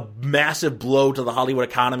a massive blow to the Hollywood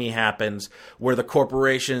economy happens, where the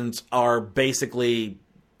corporations are basically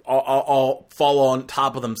all fall on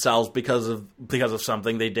top of themselves because of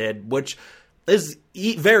something they did, which is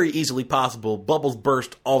very easily possible. Bubbles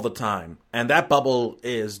burst all the time, and that bubble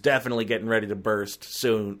is definitely getting ready to burst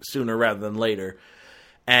sooner rather than later.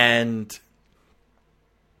 And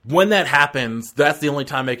when that happens, that's the only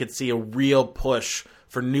time I could see a real push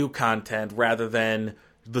for new content rather than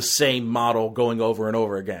the same model going over and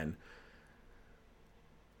over again.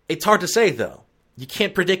 It's hard to say, though. You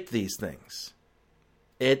can't predict these things.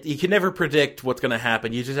 You can never predict what's going to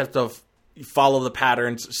happen. You just have to follow the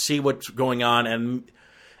patterns, see what's going on,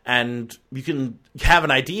 and you can have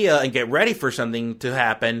an idea and get ready for something to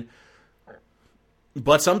happen.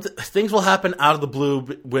 But some things will happen out of the blue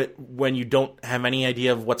when you don't have any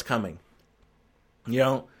idea of what's coming. You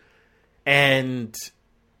know? And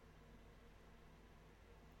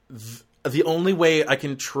the only way I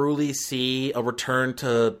can truly see a return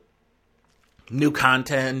to new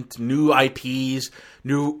content, new IPs,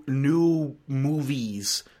 new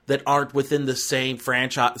movies that aren't within the same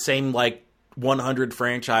franchise, same like 100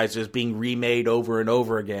 franchises being remade over and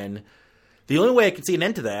over again. The only way I can see an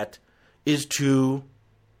end to that is to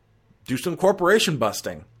do some corporation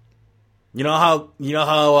busting. You know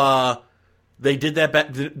how they did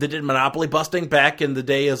that. They did monopoly busting back in the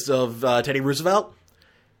days of Teddy Roosevelt.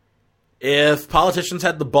 If politicians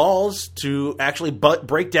had the balls to actually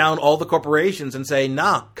break down all the corporations and say,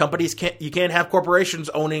 nah, you can't have corporations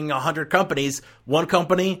owning 100 companies. One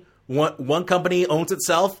company owns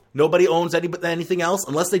itself. Nobody owns anything else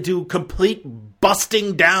unless they do complete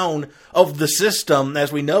busting down of the system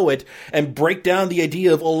as we know it and break down the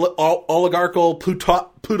idea of oligarchical,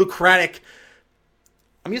 plutocratic.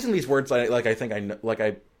 I'm using these words like I think I know, like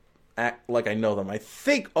I know them. I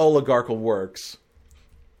think oligarchical works.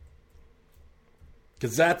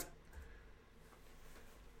 Because that's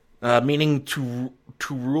meaning to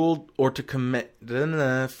rule or to commit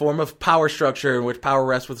a form of power structure in which power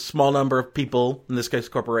rests with a small number of people, in this case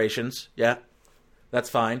corporations. Yeah, that's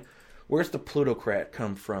fine. Where's the plutocrat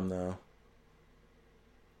come from, though?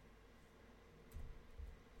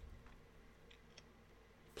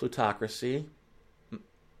 Plutocracy.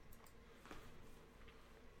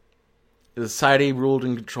 The society ruled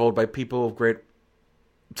and controlled by people of great...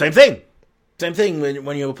 Same thing! Same thing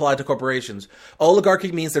when you apply to corporations.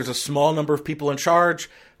 Oligarchy means there's a small number of people in charge.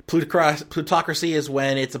 Plutocracy is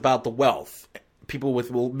when it's about the wealth. People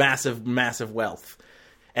with massive, massive wealth.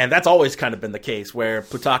 And that's always kind of been the case, where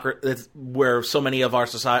where so many of our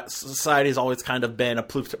society has always kind of been a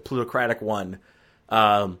plutocratic one.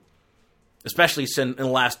 Especially in the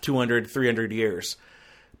last 200, 300 years.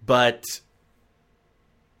 But,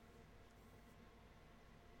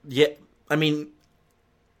 yeah, I mean...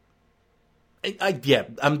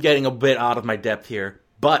 I'm getting a bit out of my depth here,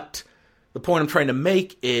 but the point I'm trying to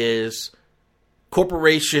make is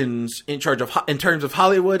corporations in terms of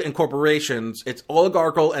Hollywood and corporations, it's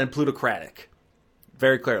oligarchical and plutocratic,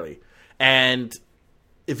 very clearly. And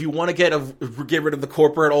if you want to get rid of the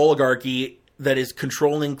corporate oligarchy that is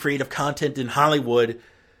controlling creative content in Hollywood,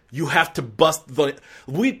 you have to bust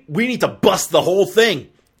we need to bust the whole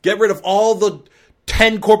thing. Get rid of all the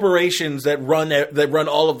 10 corporations that run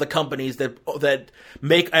all of the companies that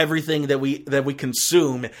make everything that we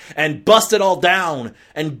consume, and bust it all down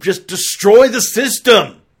and just destroy the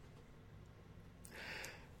system.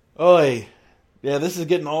 Oy. Yeah, this is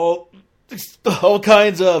getting all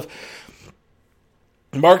kinds of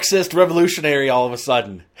Marxist revolutionary all of a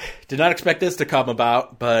sudden. Did not expect this to come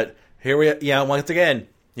about, but once again,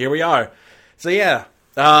 here we are. So yeah,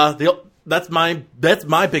 That's my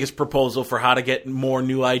biggest proposal for how to get more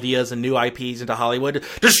new ideas and new IPs into Hollywood.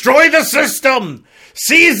 Destroy the system!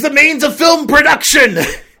 Seize the means of film production!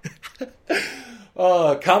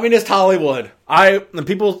 Communist Hollywood.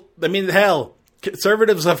 Hell,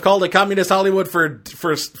 conservatives have called it communist Hollywood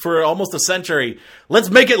for almost a century.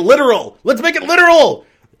 Let's make it literal! The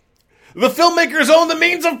filmmakers own the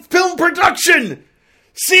means of film production!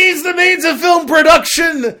 Seize the means of film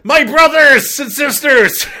production, my brothers and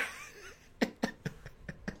sisters!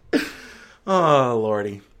 Oh,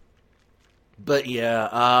 lordy. But yeah,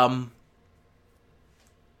 I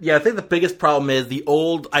think the biggest problem is the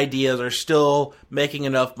old ideas are still making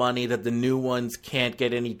enough money that the new ones can't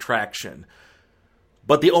get any traction.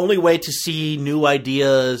 But the only way to see new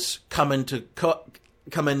ideas come into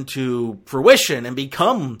fruition and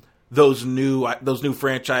become those new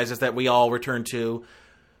franchises that we all return to,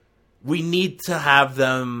 we need to have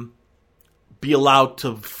them be allowed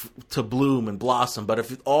to bloom and blossom. But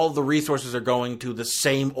if all the resources are going to the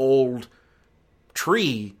same old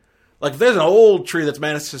tree, like if there's an old tree that's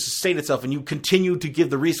managed to sustain itself and you continue to give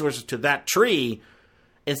the resources to that tree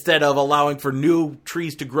instead of allowing for new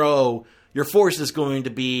trees to grow, your forest is going to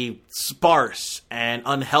be sparse and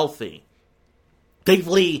unhealthy.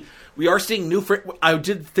 Thankfully, we are seeing I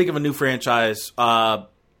did think of a new franchise that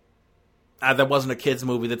wasn't a kids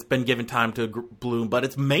movie that's been given time to bloom, but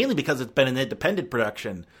it's mainly because it's been an independent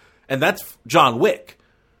production, and that's John Wick.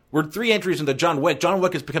 We're 3 entries into John Wick. John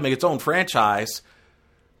Wick is becoming its own franchise,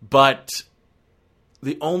 but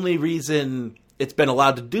the only reason it's been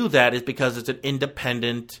allowed to do that is because it's an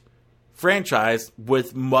independent franchise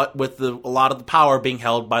with a lot of the power being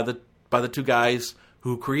held by the 2 guys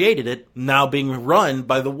who created it, now being run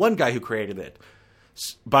by the one guy who created it,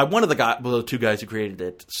 by one of the 2 guys who created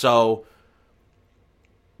it. So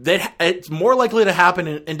it's more likely to happen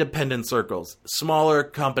in independent circles, smaller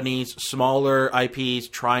companies, smaller IPs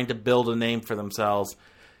trying to build a name for themselves.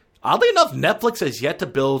 Oddly enough, Netflix has yet to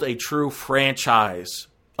build a true franchise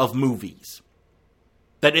of movies.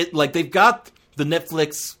 They've got the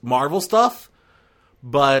Netflix Marvel stuff,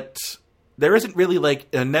 but there isn't really like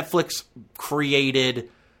a Netflix created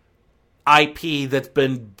IP that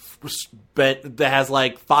has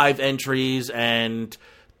like 5 entries and,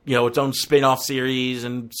 you know, its own spin-off series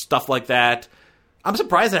and stuff like that. I'm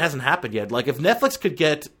surprised that hasn't happened yet. Like, if Netflix could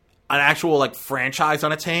get an actual like franchise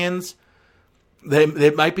on its hands,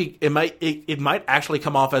 it might actually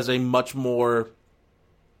come off as a much more,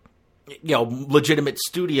 you know, legitimate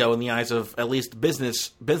studio in the eyes of at least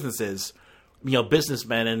businesses, you know,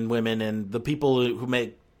 businessmen and women and the people who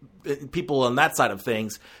make people on that side of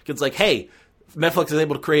things. It's like, hey, Netflix is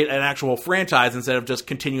able to create an actual franchise instead of just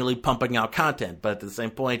continually pumping out content. But at the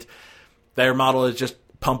same point, their model is just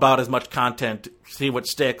pump out as much content, see what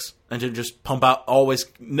sticks, and to just pump out, always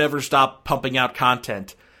never stop pumping out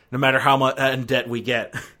content, no matter how much in debt we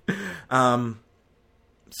get.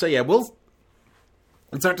 So yeah,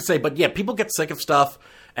 it's hard to say, but yeah, people get sick of stuff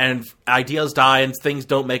and ideas die and things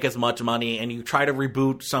don't make as much money, and you try to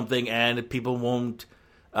reboot something and people won't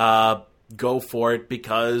go for it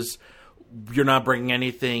because you're not bringing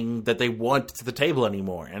anything that they want to the table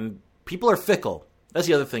anymore. And people are fickle. That's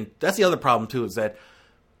the other thing. That's the other problem too, is that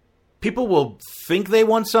people will think they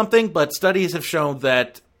want something, but studies have shown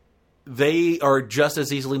that they are just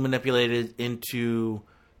as easily manipulated into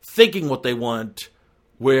thinking what they want,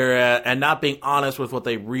 and not being honest with what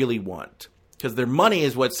they really want. Because their money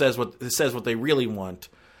is what says what they really want.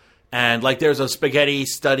 And like, there's a spaghetti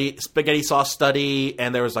sauce study,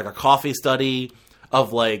 and there was like a coffee study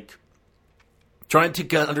of like trying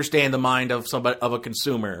to understand the mind of a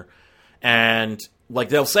consumer. And like,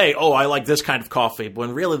 they'll say, "Oh, I like this kind of coffee,"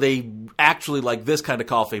 when really they actually like this kind of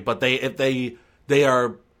coffee. But they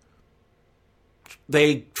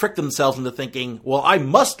trick themselves into thinking, "Well, I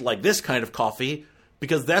must like this kind of coffee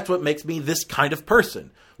because that's what makes me this kind of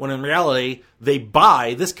person." When in reality, they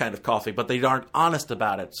buy this kind of coffee, but they aren't honest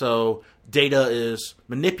about it. So data is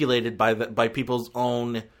manipulated by people's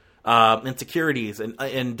own insecurities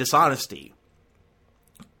and dishonesty.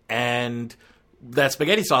 And that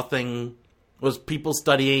spaghetti sauce thing was people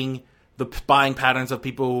studying the buying patterns of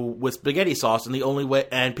people with spaghetti sauce, and the only way,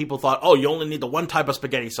 and people thought, "Oh, you only need the one type of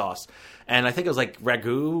spaghetti sauce." And I think it was like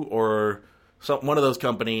Ragu or one of those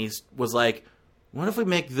companies was like, "What if we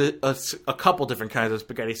make a couple different kinds of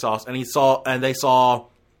spaghetti sauce?" And they saw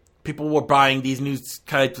people were buying these new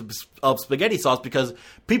kinds of spaghetti sauce because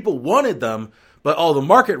people wanted them, but all the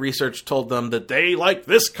market research told them that they like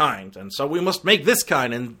this kind, and so we must make this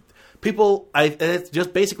kind. And it's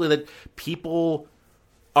just basically that people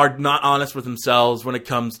are not honest with themselves when it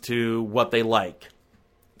comes to what they like.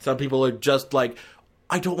 Some people are just like,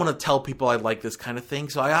 "I don't want to tell people I like this kind of thing,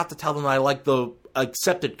 so I have to tell them I like the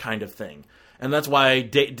accepted kind of thing." And that's why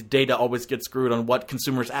data always gets screwed on what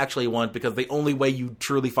consumers actually want, because the only way you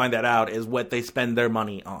truly find that out is what they spend their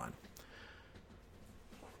money on.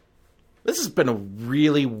 This has been a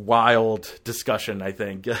really wild discussion, I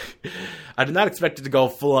think. I did not expect it to go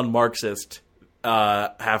full-on Marxist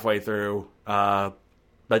halfway through.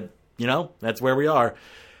 But, you know, that's where we are.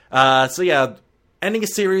 So yeah, ending a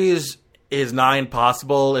series is nigh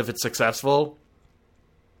impossible if it's successful.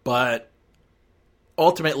 But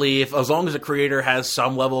ultimately, as long as a creator has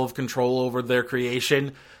some level of control over their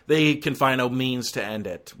creation, they can find a means to end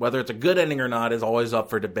it. Whether it's a good ending or not is always up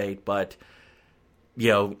for debate, but, you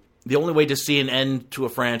know, the only way to see an end to a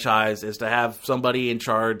franchise is to have somebody in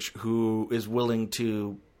charge who is willing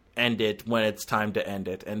to end it when it's time to end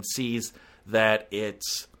it, and sees that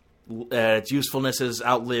its usefulness has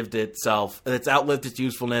outlived itself. It's outlived its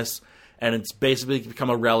usefulness, and it's basically become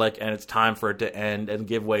a relic, and it's time for it to end and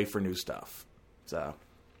give way for new stuff. So,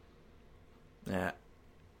 yeah.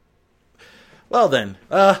 Well then,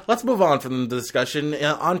 let's move on from the discussion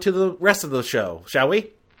onto the rest of the show, shall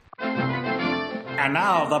we? And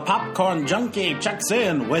now the Popcorn Junkie checks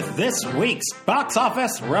in with this week's box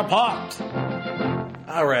office report.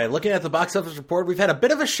 All right, looking at the box office report, we've had a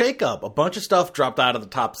bit of a shakeup. A bunch of stuff dropped out of the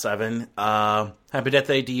top 7. Happy Death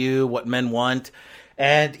Day to You, What Men Want,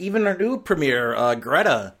 and even our new premiere,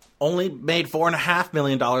 Greta, only made $4.5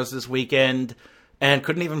 million this weekend and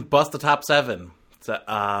couldn't even bust the top 7.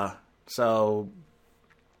 So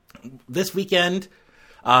this weekend,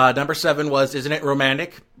 number 7 was Isn't It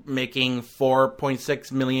Romantic, making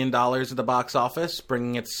 $4.6 million at the box office,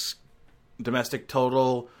 bringing its domestic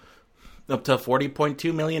total up to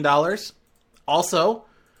 $40.2 million. Also,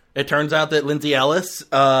 it turns out that Lindsay Ellis,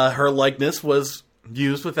 her likeness was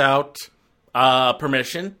used without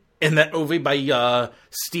permission in that movie by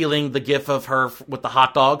stealing the gif of her with the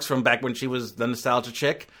hot dogs from back when she was the nostalgia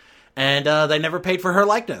chick. And they never paid for her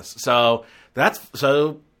likeness. So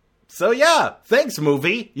yeah, thanks,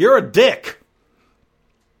 movie. You're a dick.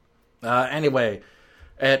 Anyway,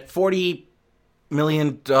 at $40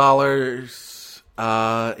 million,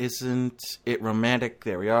 Isn't It Romantic?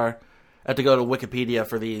 There we are. I have to go to Wikipedia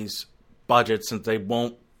for these budgets since they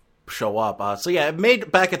won't show up. So yeah, it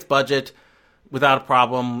made back its budget without a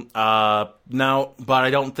problem. Now, but I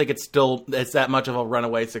don't think it's that much of a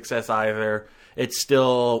runaway success either. It's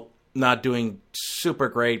still not doing super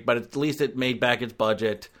great, but at least it made back its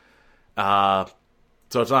budget. So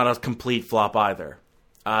it's not a complete flop either.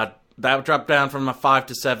 That dropped down from a 5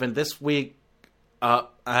 to 7 this week.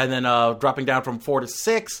 And then dropping down from 4 to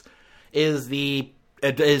 6 is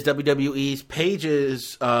WWE's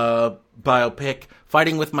Paige's biopic,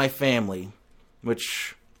 Fighting With My Family,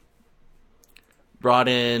 which brought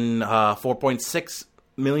in $4.6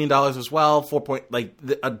 million as well.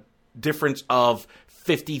 A difference of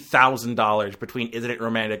 $50,000 between Isn't It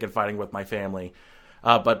Romantic and Fighting With My Family.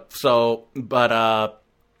 But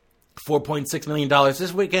 $4.6 million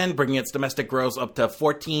this weekend, bringing its domestic gross up to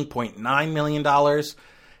 $14.9 million,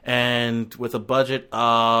 and with a budget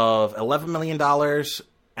of $11 million,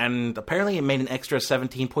 and apparently it made an extra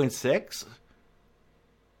 $17.6.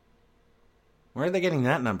 Where are they getting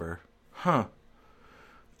that number? Huh.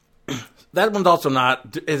 That one's also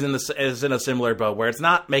is in a similar boat where it's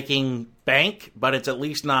not making bank, but it's at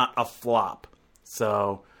least not a flop.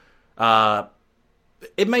 So,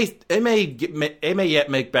 it may yet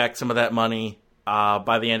make back some of that money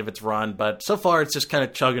by the end of its run, but so far it's just kind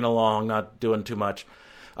of chugging along, not doing too much.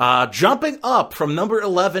 Jumping up from number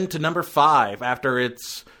 11 to number 5 after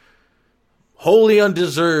its wholly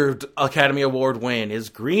undeserved Academy Award win is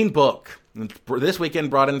Green Book. This weekend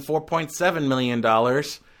brought in $4.7 million,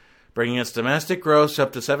 bringing its domestic gross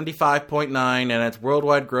up to $75.9 and its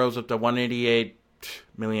worldwide gross up to $188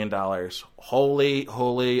 million.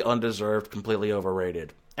 Wholly undeserved, completely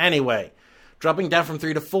overrated. Anyway, dropping down from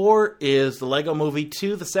 3 to 4 is the Lego Movie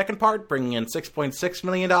 2, the second part, bringing in $6.6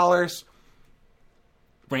 million,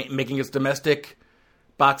 making its domestic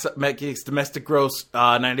gross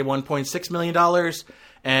 $91.6 million,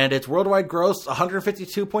 and its worldwide gross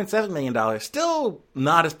 $152.7 million. Still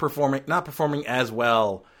not performing as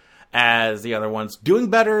well as the other ones. Doing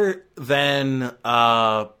better than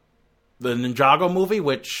the Ninjago movie,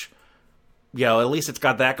 which, at least it's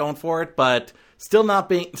got that going for it, but still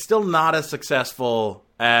not as successful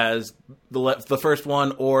as the first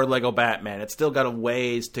one or Lego Batman. It's still got a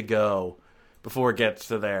ways to go before it gets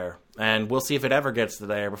to there, and we'll see if it ever gets to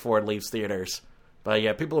there before it leaves theaters. But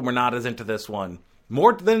yeah, people were not as into this one.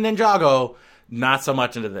 More than Ninjago, not so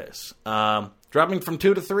much into this. Dropping from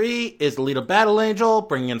 2 to 3 is Alita Battle Angel,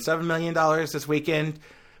 bringing in $7 million this weekend,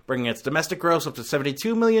 bringing its domestic gross up to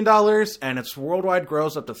 $72 million, and its worldwide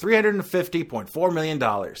gross up to $350.4 million.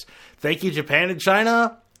 Thank you, Japan and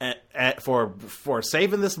China, for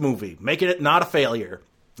saving this movie, making it not a failure.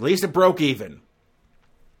 At least it broke even.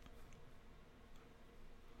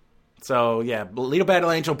 So, yeah, Alita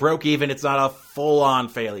Battle Angel broke even. It's not a full-on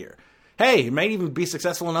failure. Hey, it might even be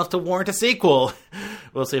successful enough to warrant a sequel.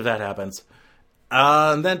 We'll see if that happens.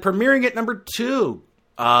 And then premiering at number 2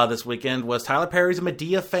 this weekend was Tyler Perry's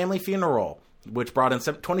Madea Family Funeral, which brought in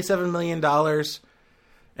 $27 million,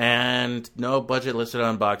 and no budget listed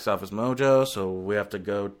on Box Office Mojo, so we have to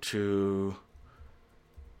go to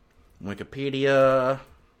Wikipedia.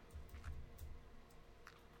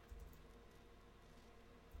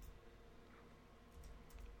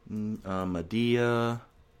 Madea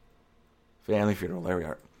Family Funeral. There we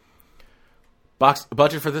are.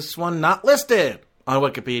 Budget for this one not listed on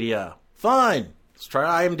Wikipedia. Fine. Let's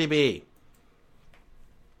try IMDb.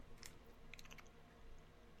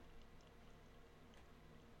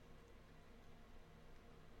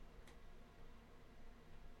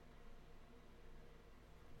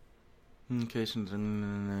 Communications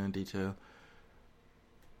and detail.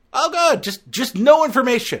 Oh, good. Just no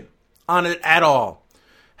information on it at all.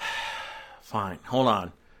 Fine. Hold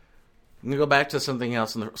on. I'm gonna go back to something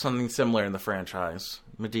else, something similar in the franchise.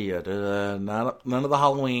 Medea. None of the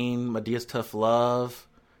Halloween. Medea's Tough Love.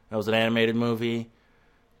 That was an animated movie.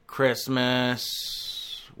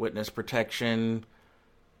 Christmas. Witness Protection.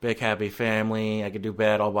 Big Happy Family. I Could Do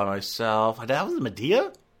Bad All by Myself. That was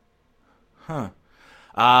Medea? Huh.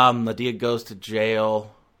 Medea Goes to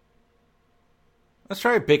Jail. Let's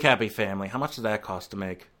try Big Happy Family. How much does that cost to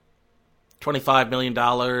make? $25 million.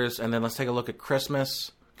 And then let's take a look at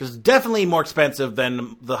Christmas. Because it's definitely more expensive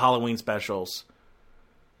than the Halloween specials.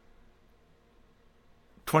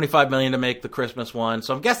 $25 million to make the Christmas one.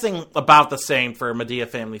 So I'm guessing about the same for Medea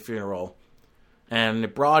Family Funeral. And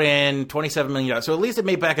it brought in $27 million. So at least it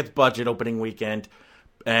made back its budget opening weekend.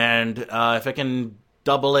 And if it can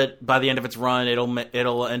double it by the end of its run,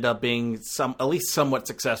 it'll end up being at least somewhat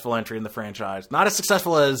successful entry in the franchise. Not as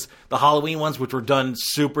successful as the Halloween ones, which were done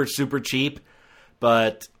super, super cheap.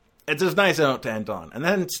 But it's a nice note to end on. And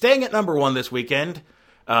then staying at number 1 this weekend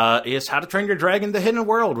is How to Train Your Dragon: The Hidden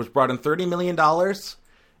World, which brought in $30 million.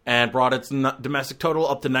 And brought its domestic total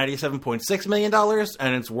up to $97.6 million,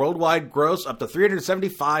 and its worldwide gross up to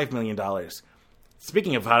 $375 million.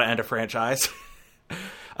 Speaking of how to end a franchise,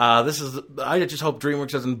 I just hope DreamWorks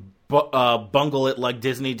doesn't bungle it like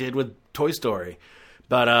Disney did with Toy Story.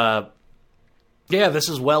 But, yeah, this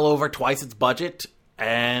is well over twice its budget,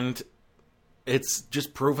 and it's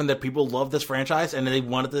just proven that people love this franchise and they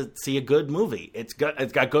wanted to see a good movie. It's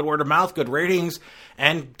got good word of mouth, good ratings,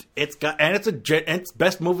 and it's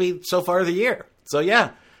best movie so far of the year. So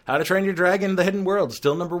yeah, How to Train Your Dragon: The Hidden World,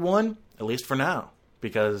 still number 1, at least for now,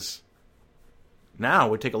 because now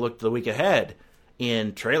we take a look to the week ahead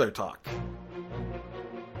in Trailer Talk.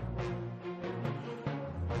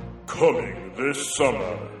 Coming this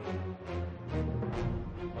summer.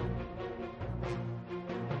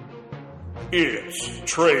 It's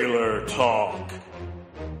Trailer Talk.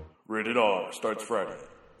 Rated R. Starts Friday.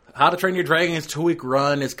 How to Train Your Dragon's 2-week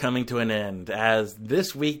run is coming to an end, as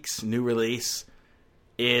this week's new release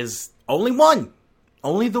is only one.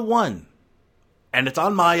 Only the one. And it's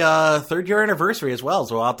on my 3rd year anniversary as well,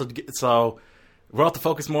 so we'll have to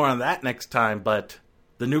focus more on that next time. But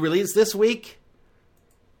the new release this week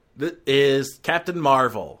is Captain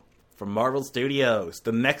Marvel from Marvel Studios,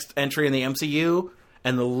 the next entry in the MCU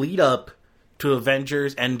and the lead up to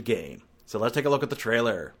Avengers Endgame. So let's take a look at the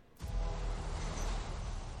trailer.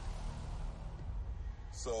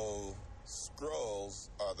 So, Skrulls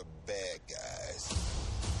are the bad guys.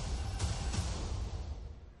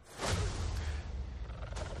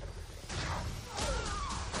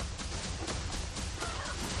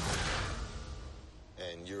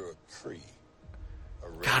 And you're a Kree.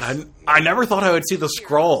 God, I never thought I would see the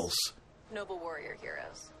Skrulls. Noble warrior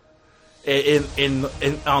heroes. In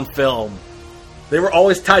on film. They were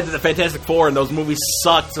always tied to the Fantastic Four, and those movies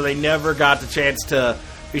sucked, so they never got the chance to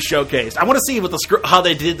be showcased. I want to see what how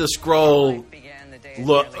they did the Skrull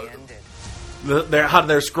look. How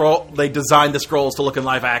did they designed the Skrulls to look in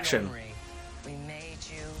live action. We made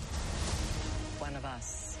you one of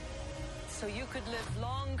us, so you could live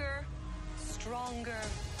longer, stronger,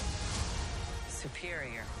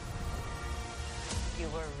 superior. You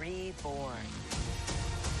were reborn.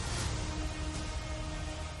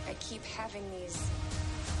 I keep having these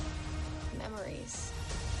memories.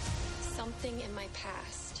 Something in my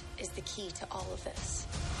past is the key to all of this.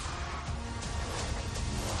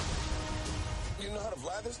 You know how to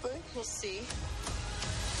fly this thing? We'll see.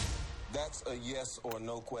 That's a yes or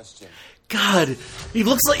no question. God, he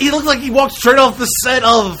looks like he walked straight off the set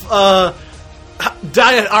of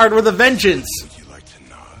Die Hard with a Vengeance. Would you like to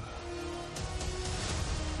know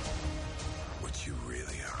what you really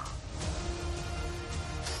are?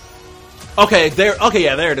 Okay, there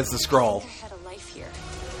it is, the Skrull. I had a life here.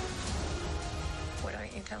 What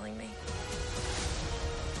aren't you telling me?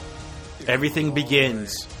 Everything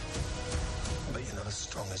begins. But you're not as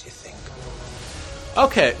strong as you think.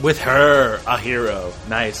 Okay, with her, a hero.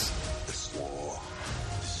 Nice. This war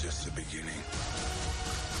is just the beginning.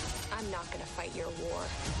 I'm not gonna fight your war.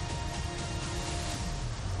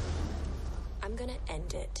 I'm gonna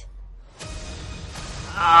end it.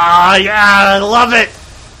 Ah, yeah, I love it.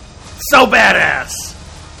 So badass.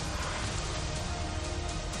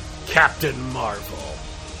 Captain Marvel.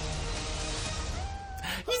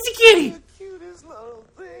 He's a kitty. The cutest little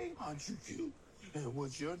thing. Aren't you cute? And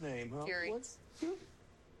what's your name, huh? Fury. What's cute?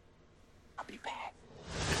 I'll be back.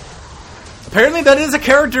 Apparently that is a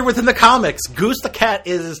character within the comics. Goose the cat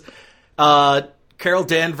is Carol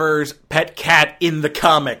Danvers' pet cat in the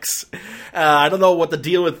comics. I don't know what the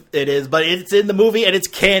deal with it is, but it's in the movie and it's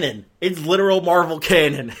canon. It's literal Marvel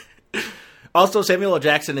canon. Also, Samuel L.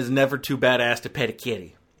 Jackson is never too badass to pet a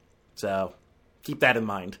kitty. So, keep that in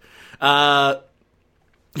mind. Yeah,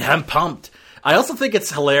 I'm pumped. I also think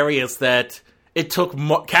it's hilarious that it took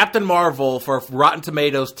Captain Marvel for Rotten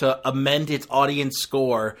Tomatoes to amend its audience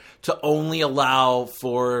score to only allow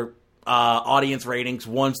for audience ratings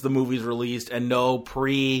once the movie's released and no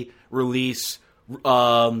pre-release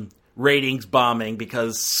ratings bombing,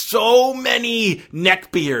 because so many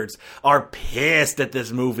neckbeards are pissed at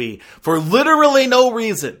this movie for literally no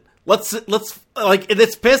reason. Let's like,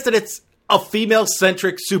 it's pissed that it's a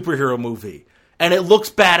female-centric superhero movie and it looks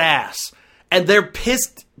badass, and they're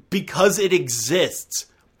pissed because it exists.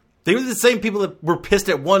 They were the same people that were pissed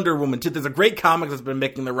at Wonder Woman too. There's a great comic that's been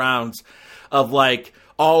making the rounds of like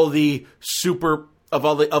all the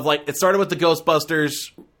it started with the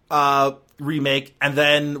Ghostbusters remake, and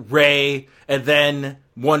then Ray, and then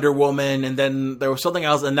Wonder Woman, and then there was something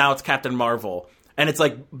else, and now it's Captain Marvel. And it's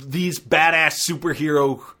like these badass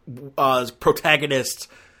superhero protagonists,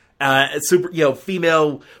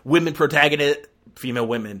 female women,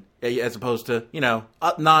 as opposed to,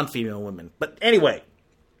 non-female women. But anyway,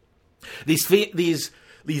 these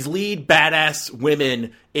lead badass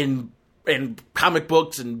women in comic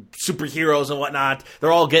books and superheroes and whatnot,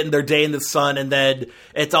 they're all getting their day in the sun, and then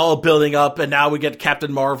it's all building up, and now we get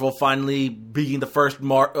Captain Marvel finally being the first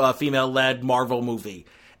female-led Marvel movie,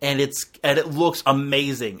 and it looks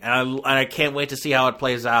amazing, and I can't wait to see how it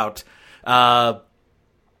plays out. I'm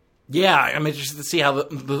interested to see how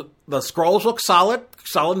the Skrulls look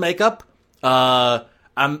solid makeup. I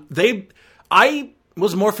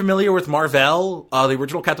was more familiar with Mar-Vell, the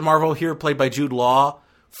original Captain Marvel here, played by Jude Law,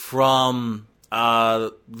 from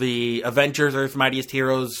the Avengers Earth's Mightiest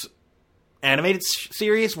Heroes animated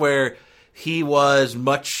series, where he was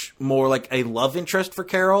much more like a love interest for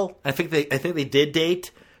Carol. I think they did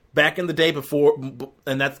date back in the day before,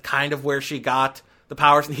 and that's kind of where she got the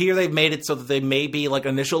powers. And here they've made it so that they may be like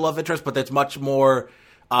initial love interest, but that's much more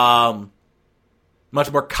caustic,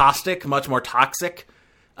 much more toxic.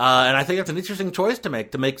 And I think that's an interesting choice to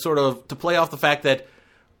make to play off the fact that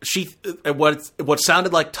what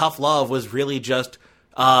sounded like tough love was really just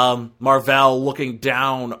Mar-Vell looking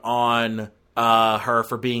down on her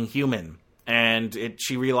for being human, and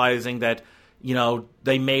she realizing that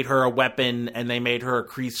they made her a weapon and they made her a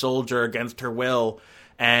Kree soldier against her will,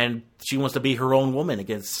 and she wants to be her own woman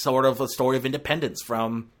again. Sort of a story of independence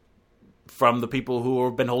from the people who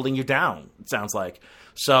have been holding you down, it sounds like.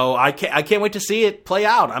 So I can't wait to see it play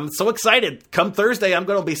out. I'm so excited. Come Thursday, I'm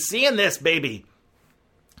going to be seeing this, baby.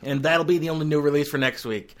 And that'll be the only new release for next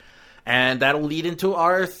week. And that'll lead into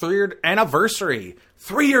our 3rd anniversary.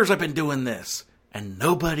 3 years I've been doing this, and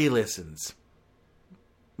nobody listens.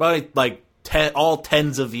 Well, like all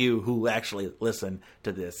tens of you who actually listen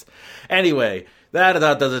to this. Anyway, that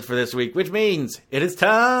does it for this week, which means it is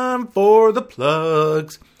time for the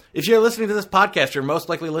plugs. If you're listening to this podcast, you're most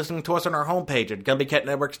likely listening to us on our homepage at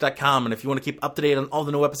GumbyCatNetworks.com. And if you want to keep up to date on all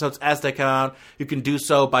the new episodes as they come out, you can do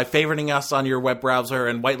so by favoriting us on your web browser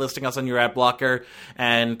and whitelisting us on your ad blocker.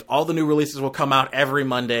 And all the new releases will come out every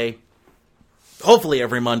Monday. Hopefully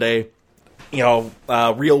every Monday.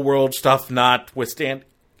 Real world stuff notwithstanding.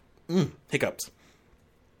 Hiccups.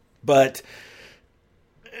 But,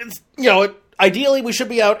 ideally we should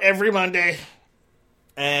be out every Monday.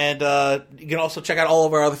 And you can also check out all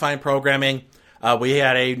of our other fine programming.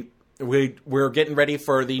 We're getting ready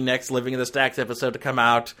for the next Living in the Stacks episode to come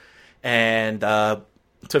out, and so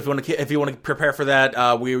if you want to prepare for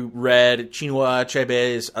that, we read Chinua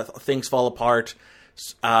Achebe's Things Fall Apart,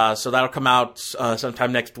 so that'll come out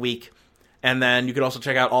sometime next week. And then you can also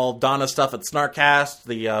check out all Donna's stuff at Snarkcast,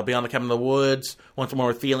 the Beyond the Cabin in the Woods, Once More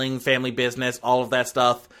with Feeling, Family Business, all of that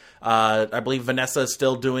stuff. I believe Vanessa is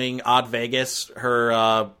still doing Odd Vegas,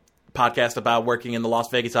 her podcast about working in the Las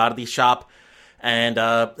Vegas Oddity Shop. And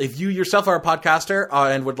if you yourself are a podcaster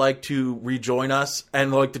and would like to rejoin us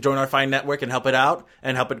and like to join our fine network and help it out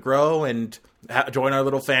and help it grow and join our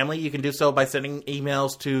little family, you can do so by sending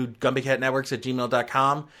emails to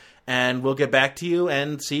GumbyCatNetworks@gmail.com, and we'll get back to you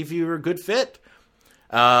and see if you're a good fit.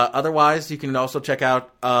 Otherwise, you can also check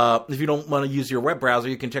out, if you don't want to use your web browser,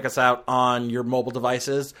 you can check us out on your mobile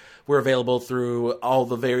devices. We're available through all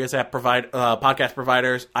the various podcast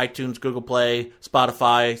providers: iTunes, Google Play,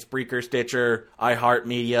 Spotify, Spreaker, Stitcher,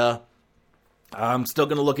 iHeartMedia. I'm still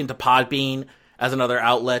going to look into Podbean as another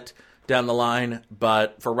outlet down the line,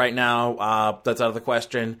 but for right now, that's out of the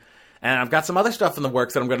question. And I've got some other stuff in the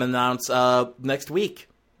works that I'm going to announce next week.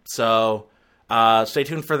 So stay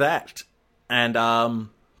tuned for that. And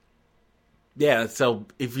yeah, so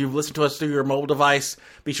if you listen to us through your mobile device,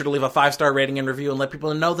 be sure to leave a 5-star rating and review and let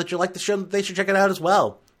people know that you like the show and that they should check it out as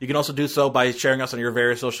well. You can also do so by sharing us on your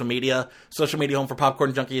various social media. Social media home for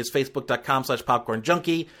Popcorn Junkie is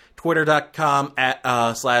facebook.com/popcornjunkie,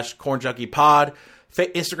 twitter.com/cornjunkiepod,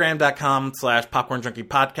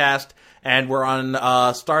 instagram.com/popcornjunkiepodcast, and we're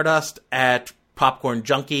on Stardust at Popcorn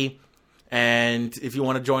Junkie. And if you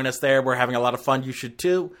want to join us there, we're having a lot of fun. You should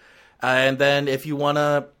too. And then if you want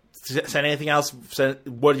to send anything else,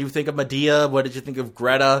 what do you think of Medea? What did you think of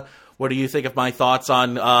Greta? What do you think of my thoughts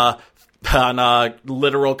on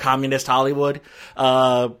literal communist Hollywood?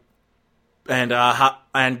 And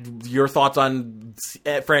your thoughts on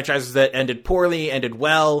franchises that ended poorly, ended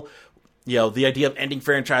well? You know, the idea of ending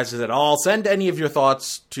franchises at all. Send any of your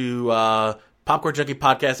thoughts to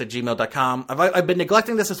popcornjunkiepodcast@gmail.com. I've been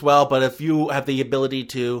neglecting this as well, but if you have the ability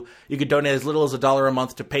to, you can donate as little as $1 a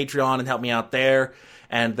month to Patreon and help me out there,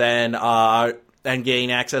 and then and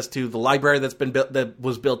gain access to the library that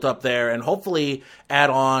was built up there, and hopefully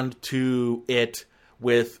add on to it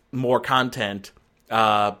with more content.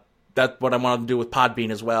 That's what I want to do with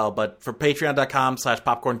Podbean as well. But for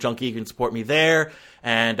patreon.com/popcornjunkie, you can support me there,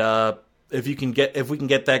 and if we can get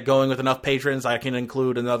that going with enough patrons, I can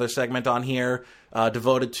include another segment on here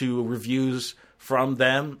devoted to reviews from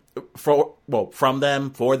them, for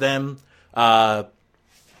them,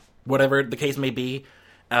 whatever the case may be.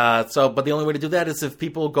 But the only way to do that is if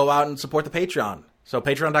people go out and support the Patreon. So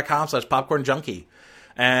patreon.com/popcornjunkie,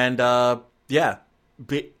 and and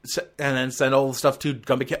then send all the stuff to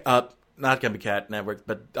not Gumbycat Network,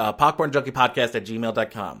 but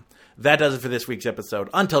popcornjunkiepodcast@gmail.com. That does it for this week's episode.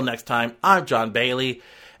 Until next time, I'm John Bailey,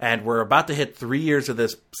 and we're about to hit 3 years of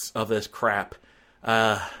this crap.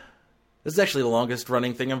 This is actually the longest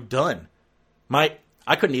running thing I've done.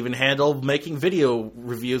 I couldn't even handle making video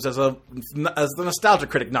reviews as the Nostalgia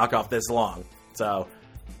Critic knockoff this long. So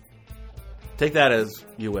take that as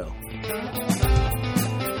you will.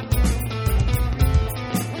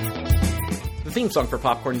 The theme song for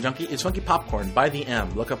Popcorn Junkie is Funky Popcorn by The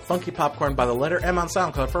M. Look up Funky Popcorn by the letter M on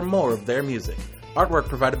SoundCloud for more of their music. Artwork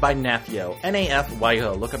provided by Nafyo,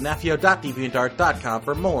 Nafyo. Look up nafyo.deviantart.com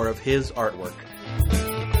for more of his artwork.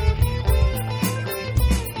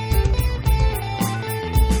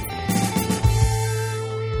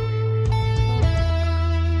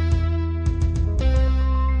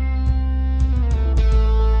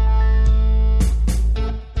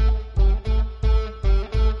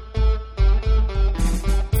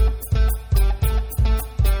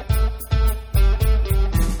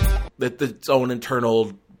 Its own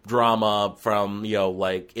internal drama from,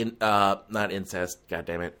 not incest,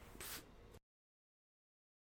 goddammit.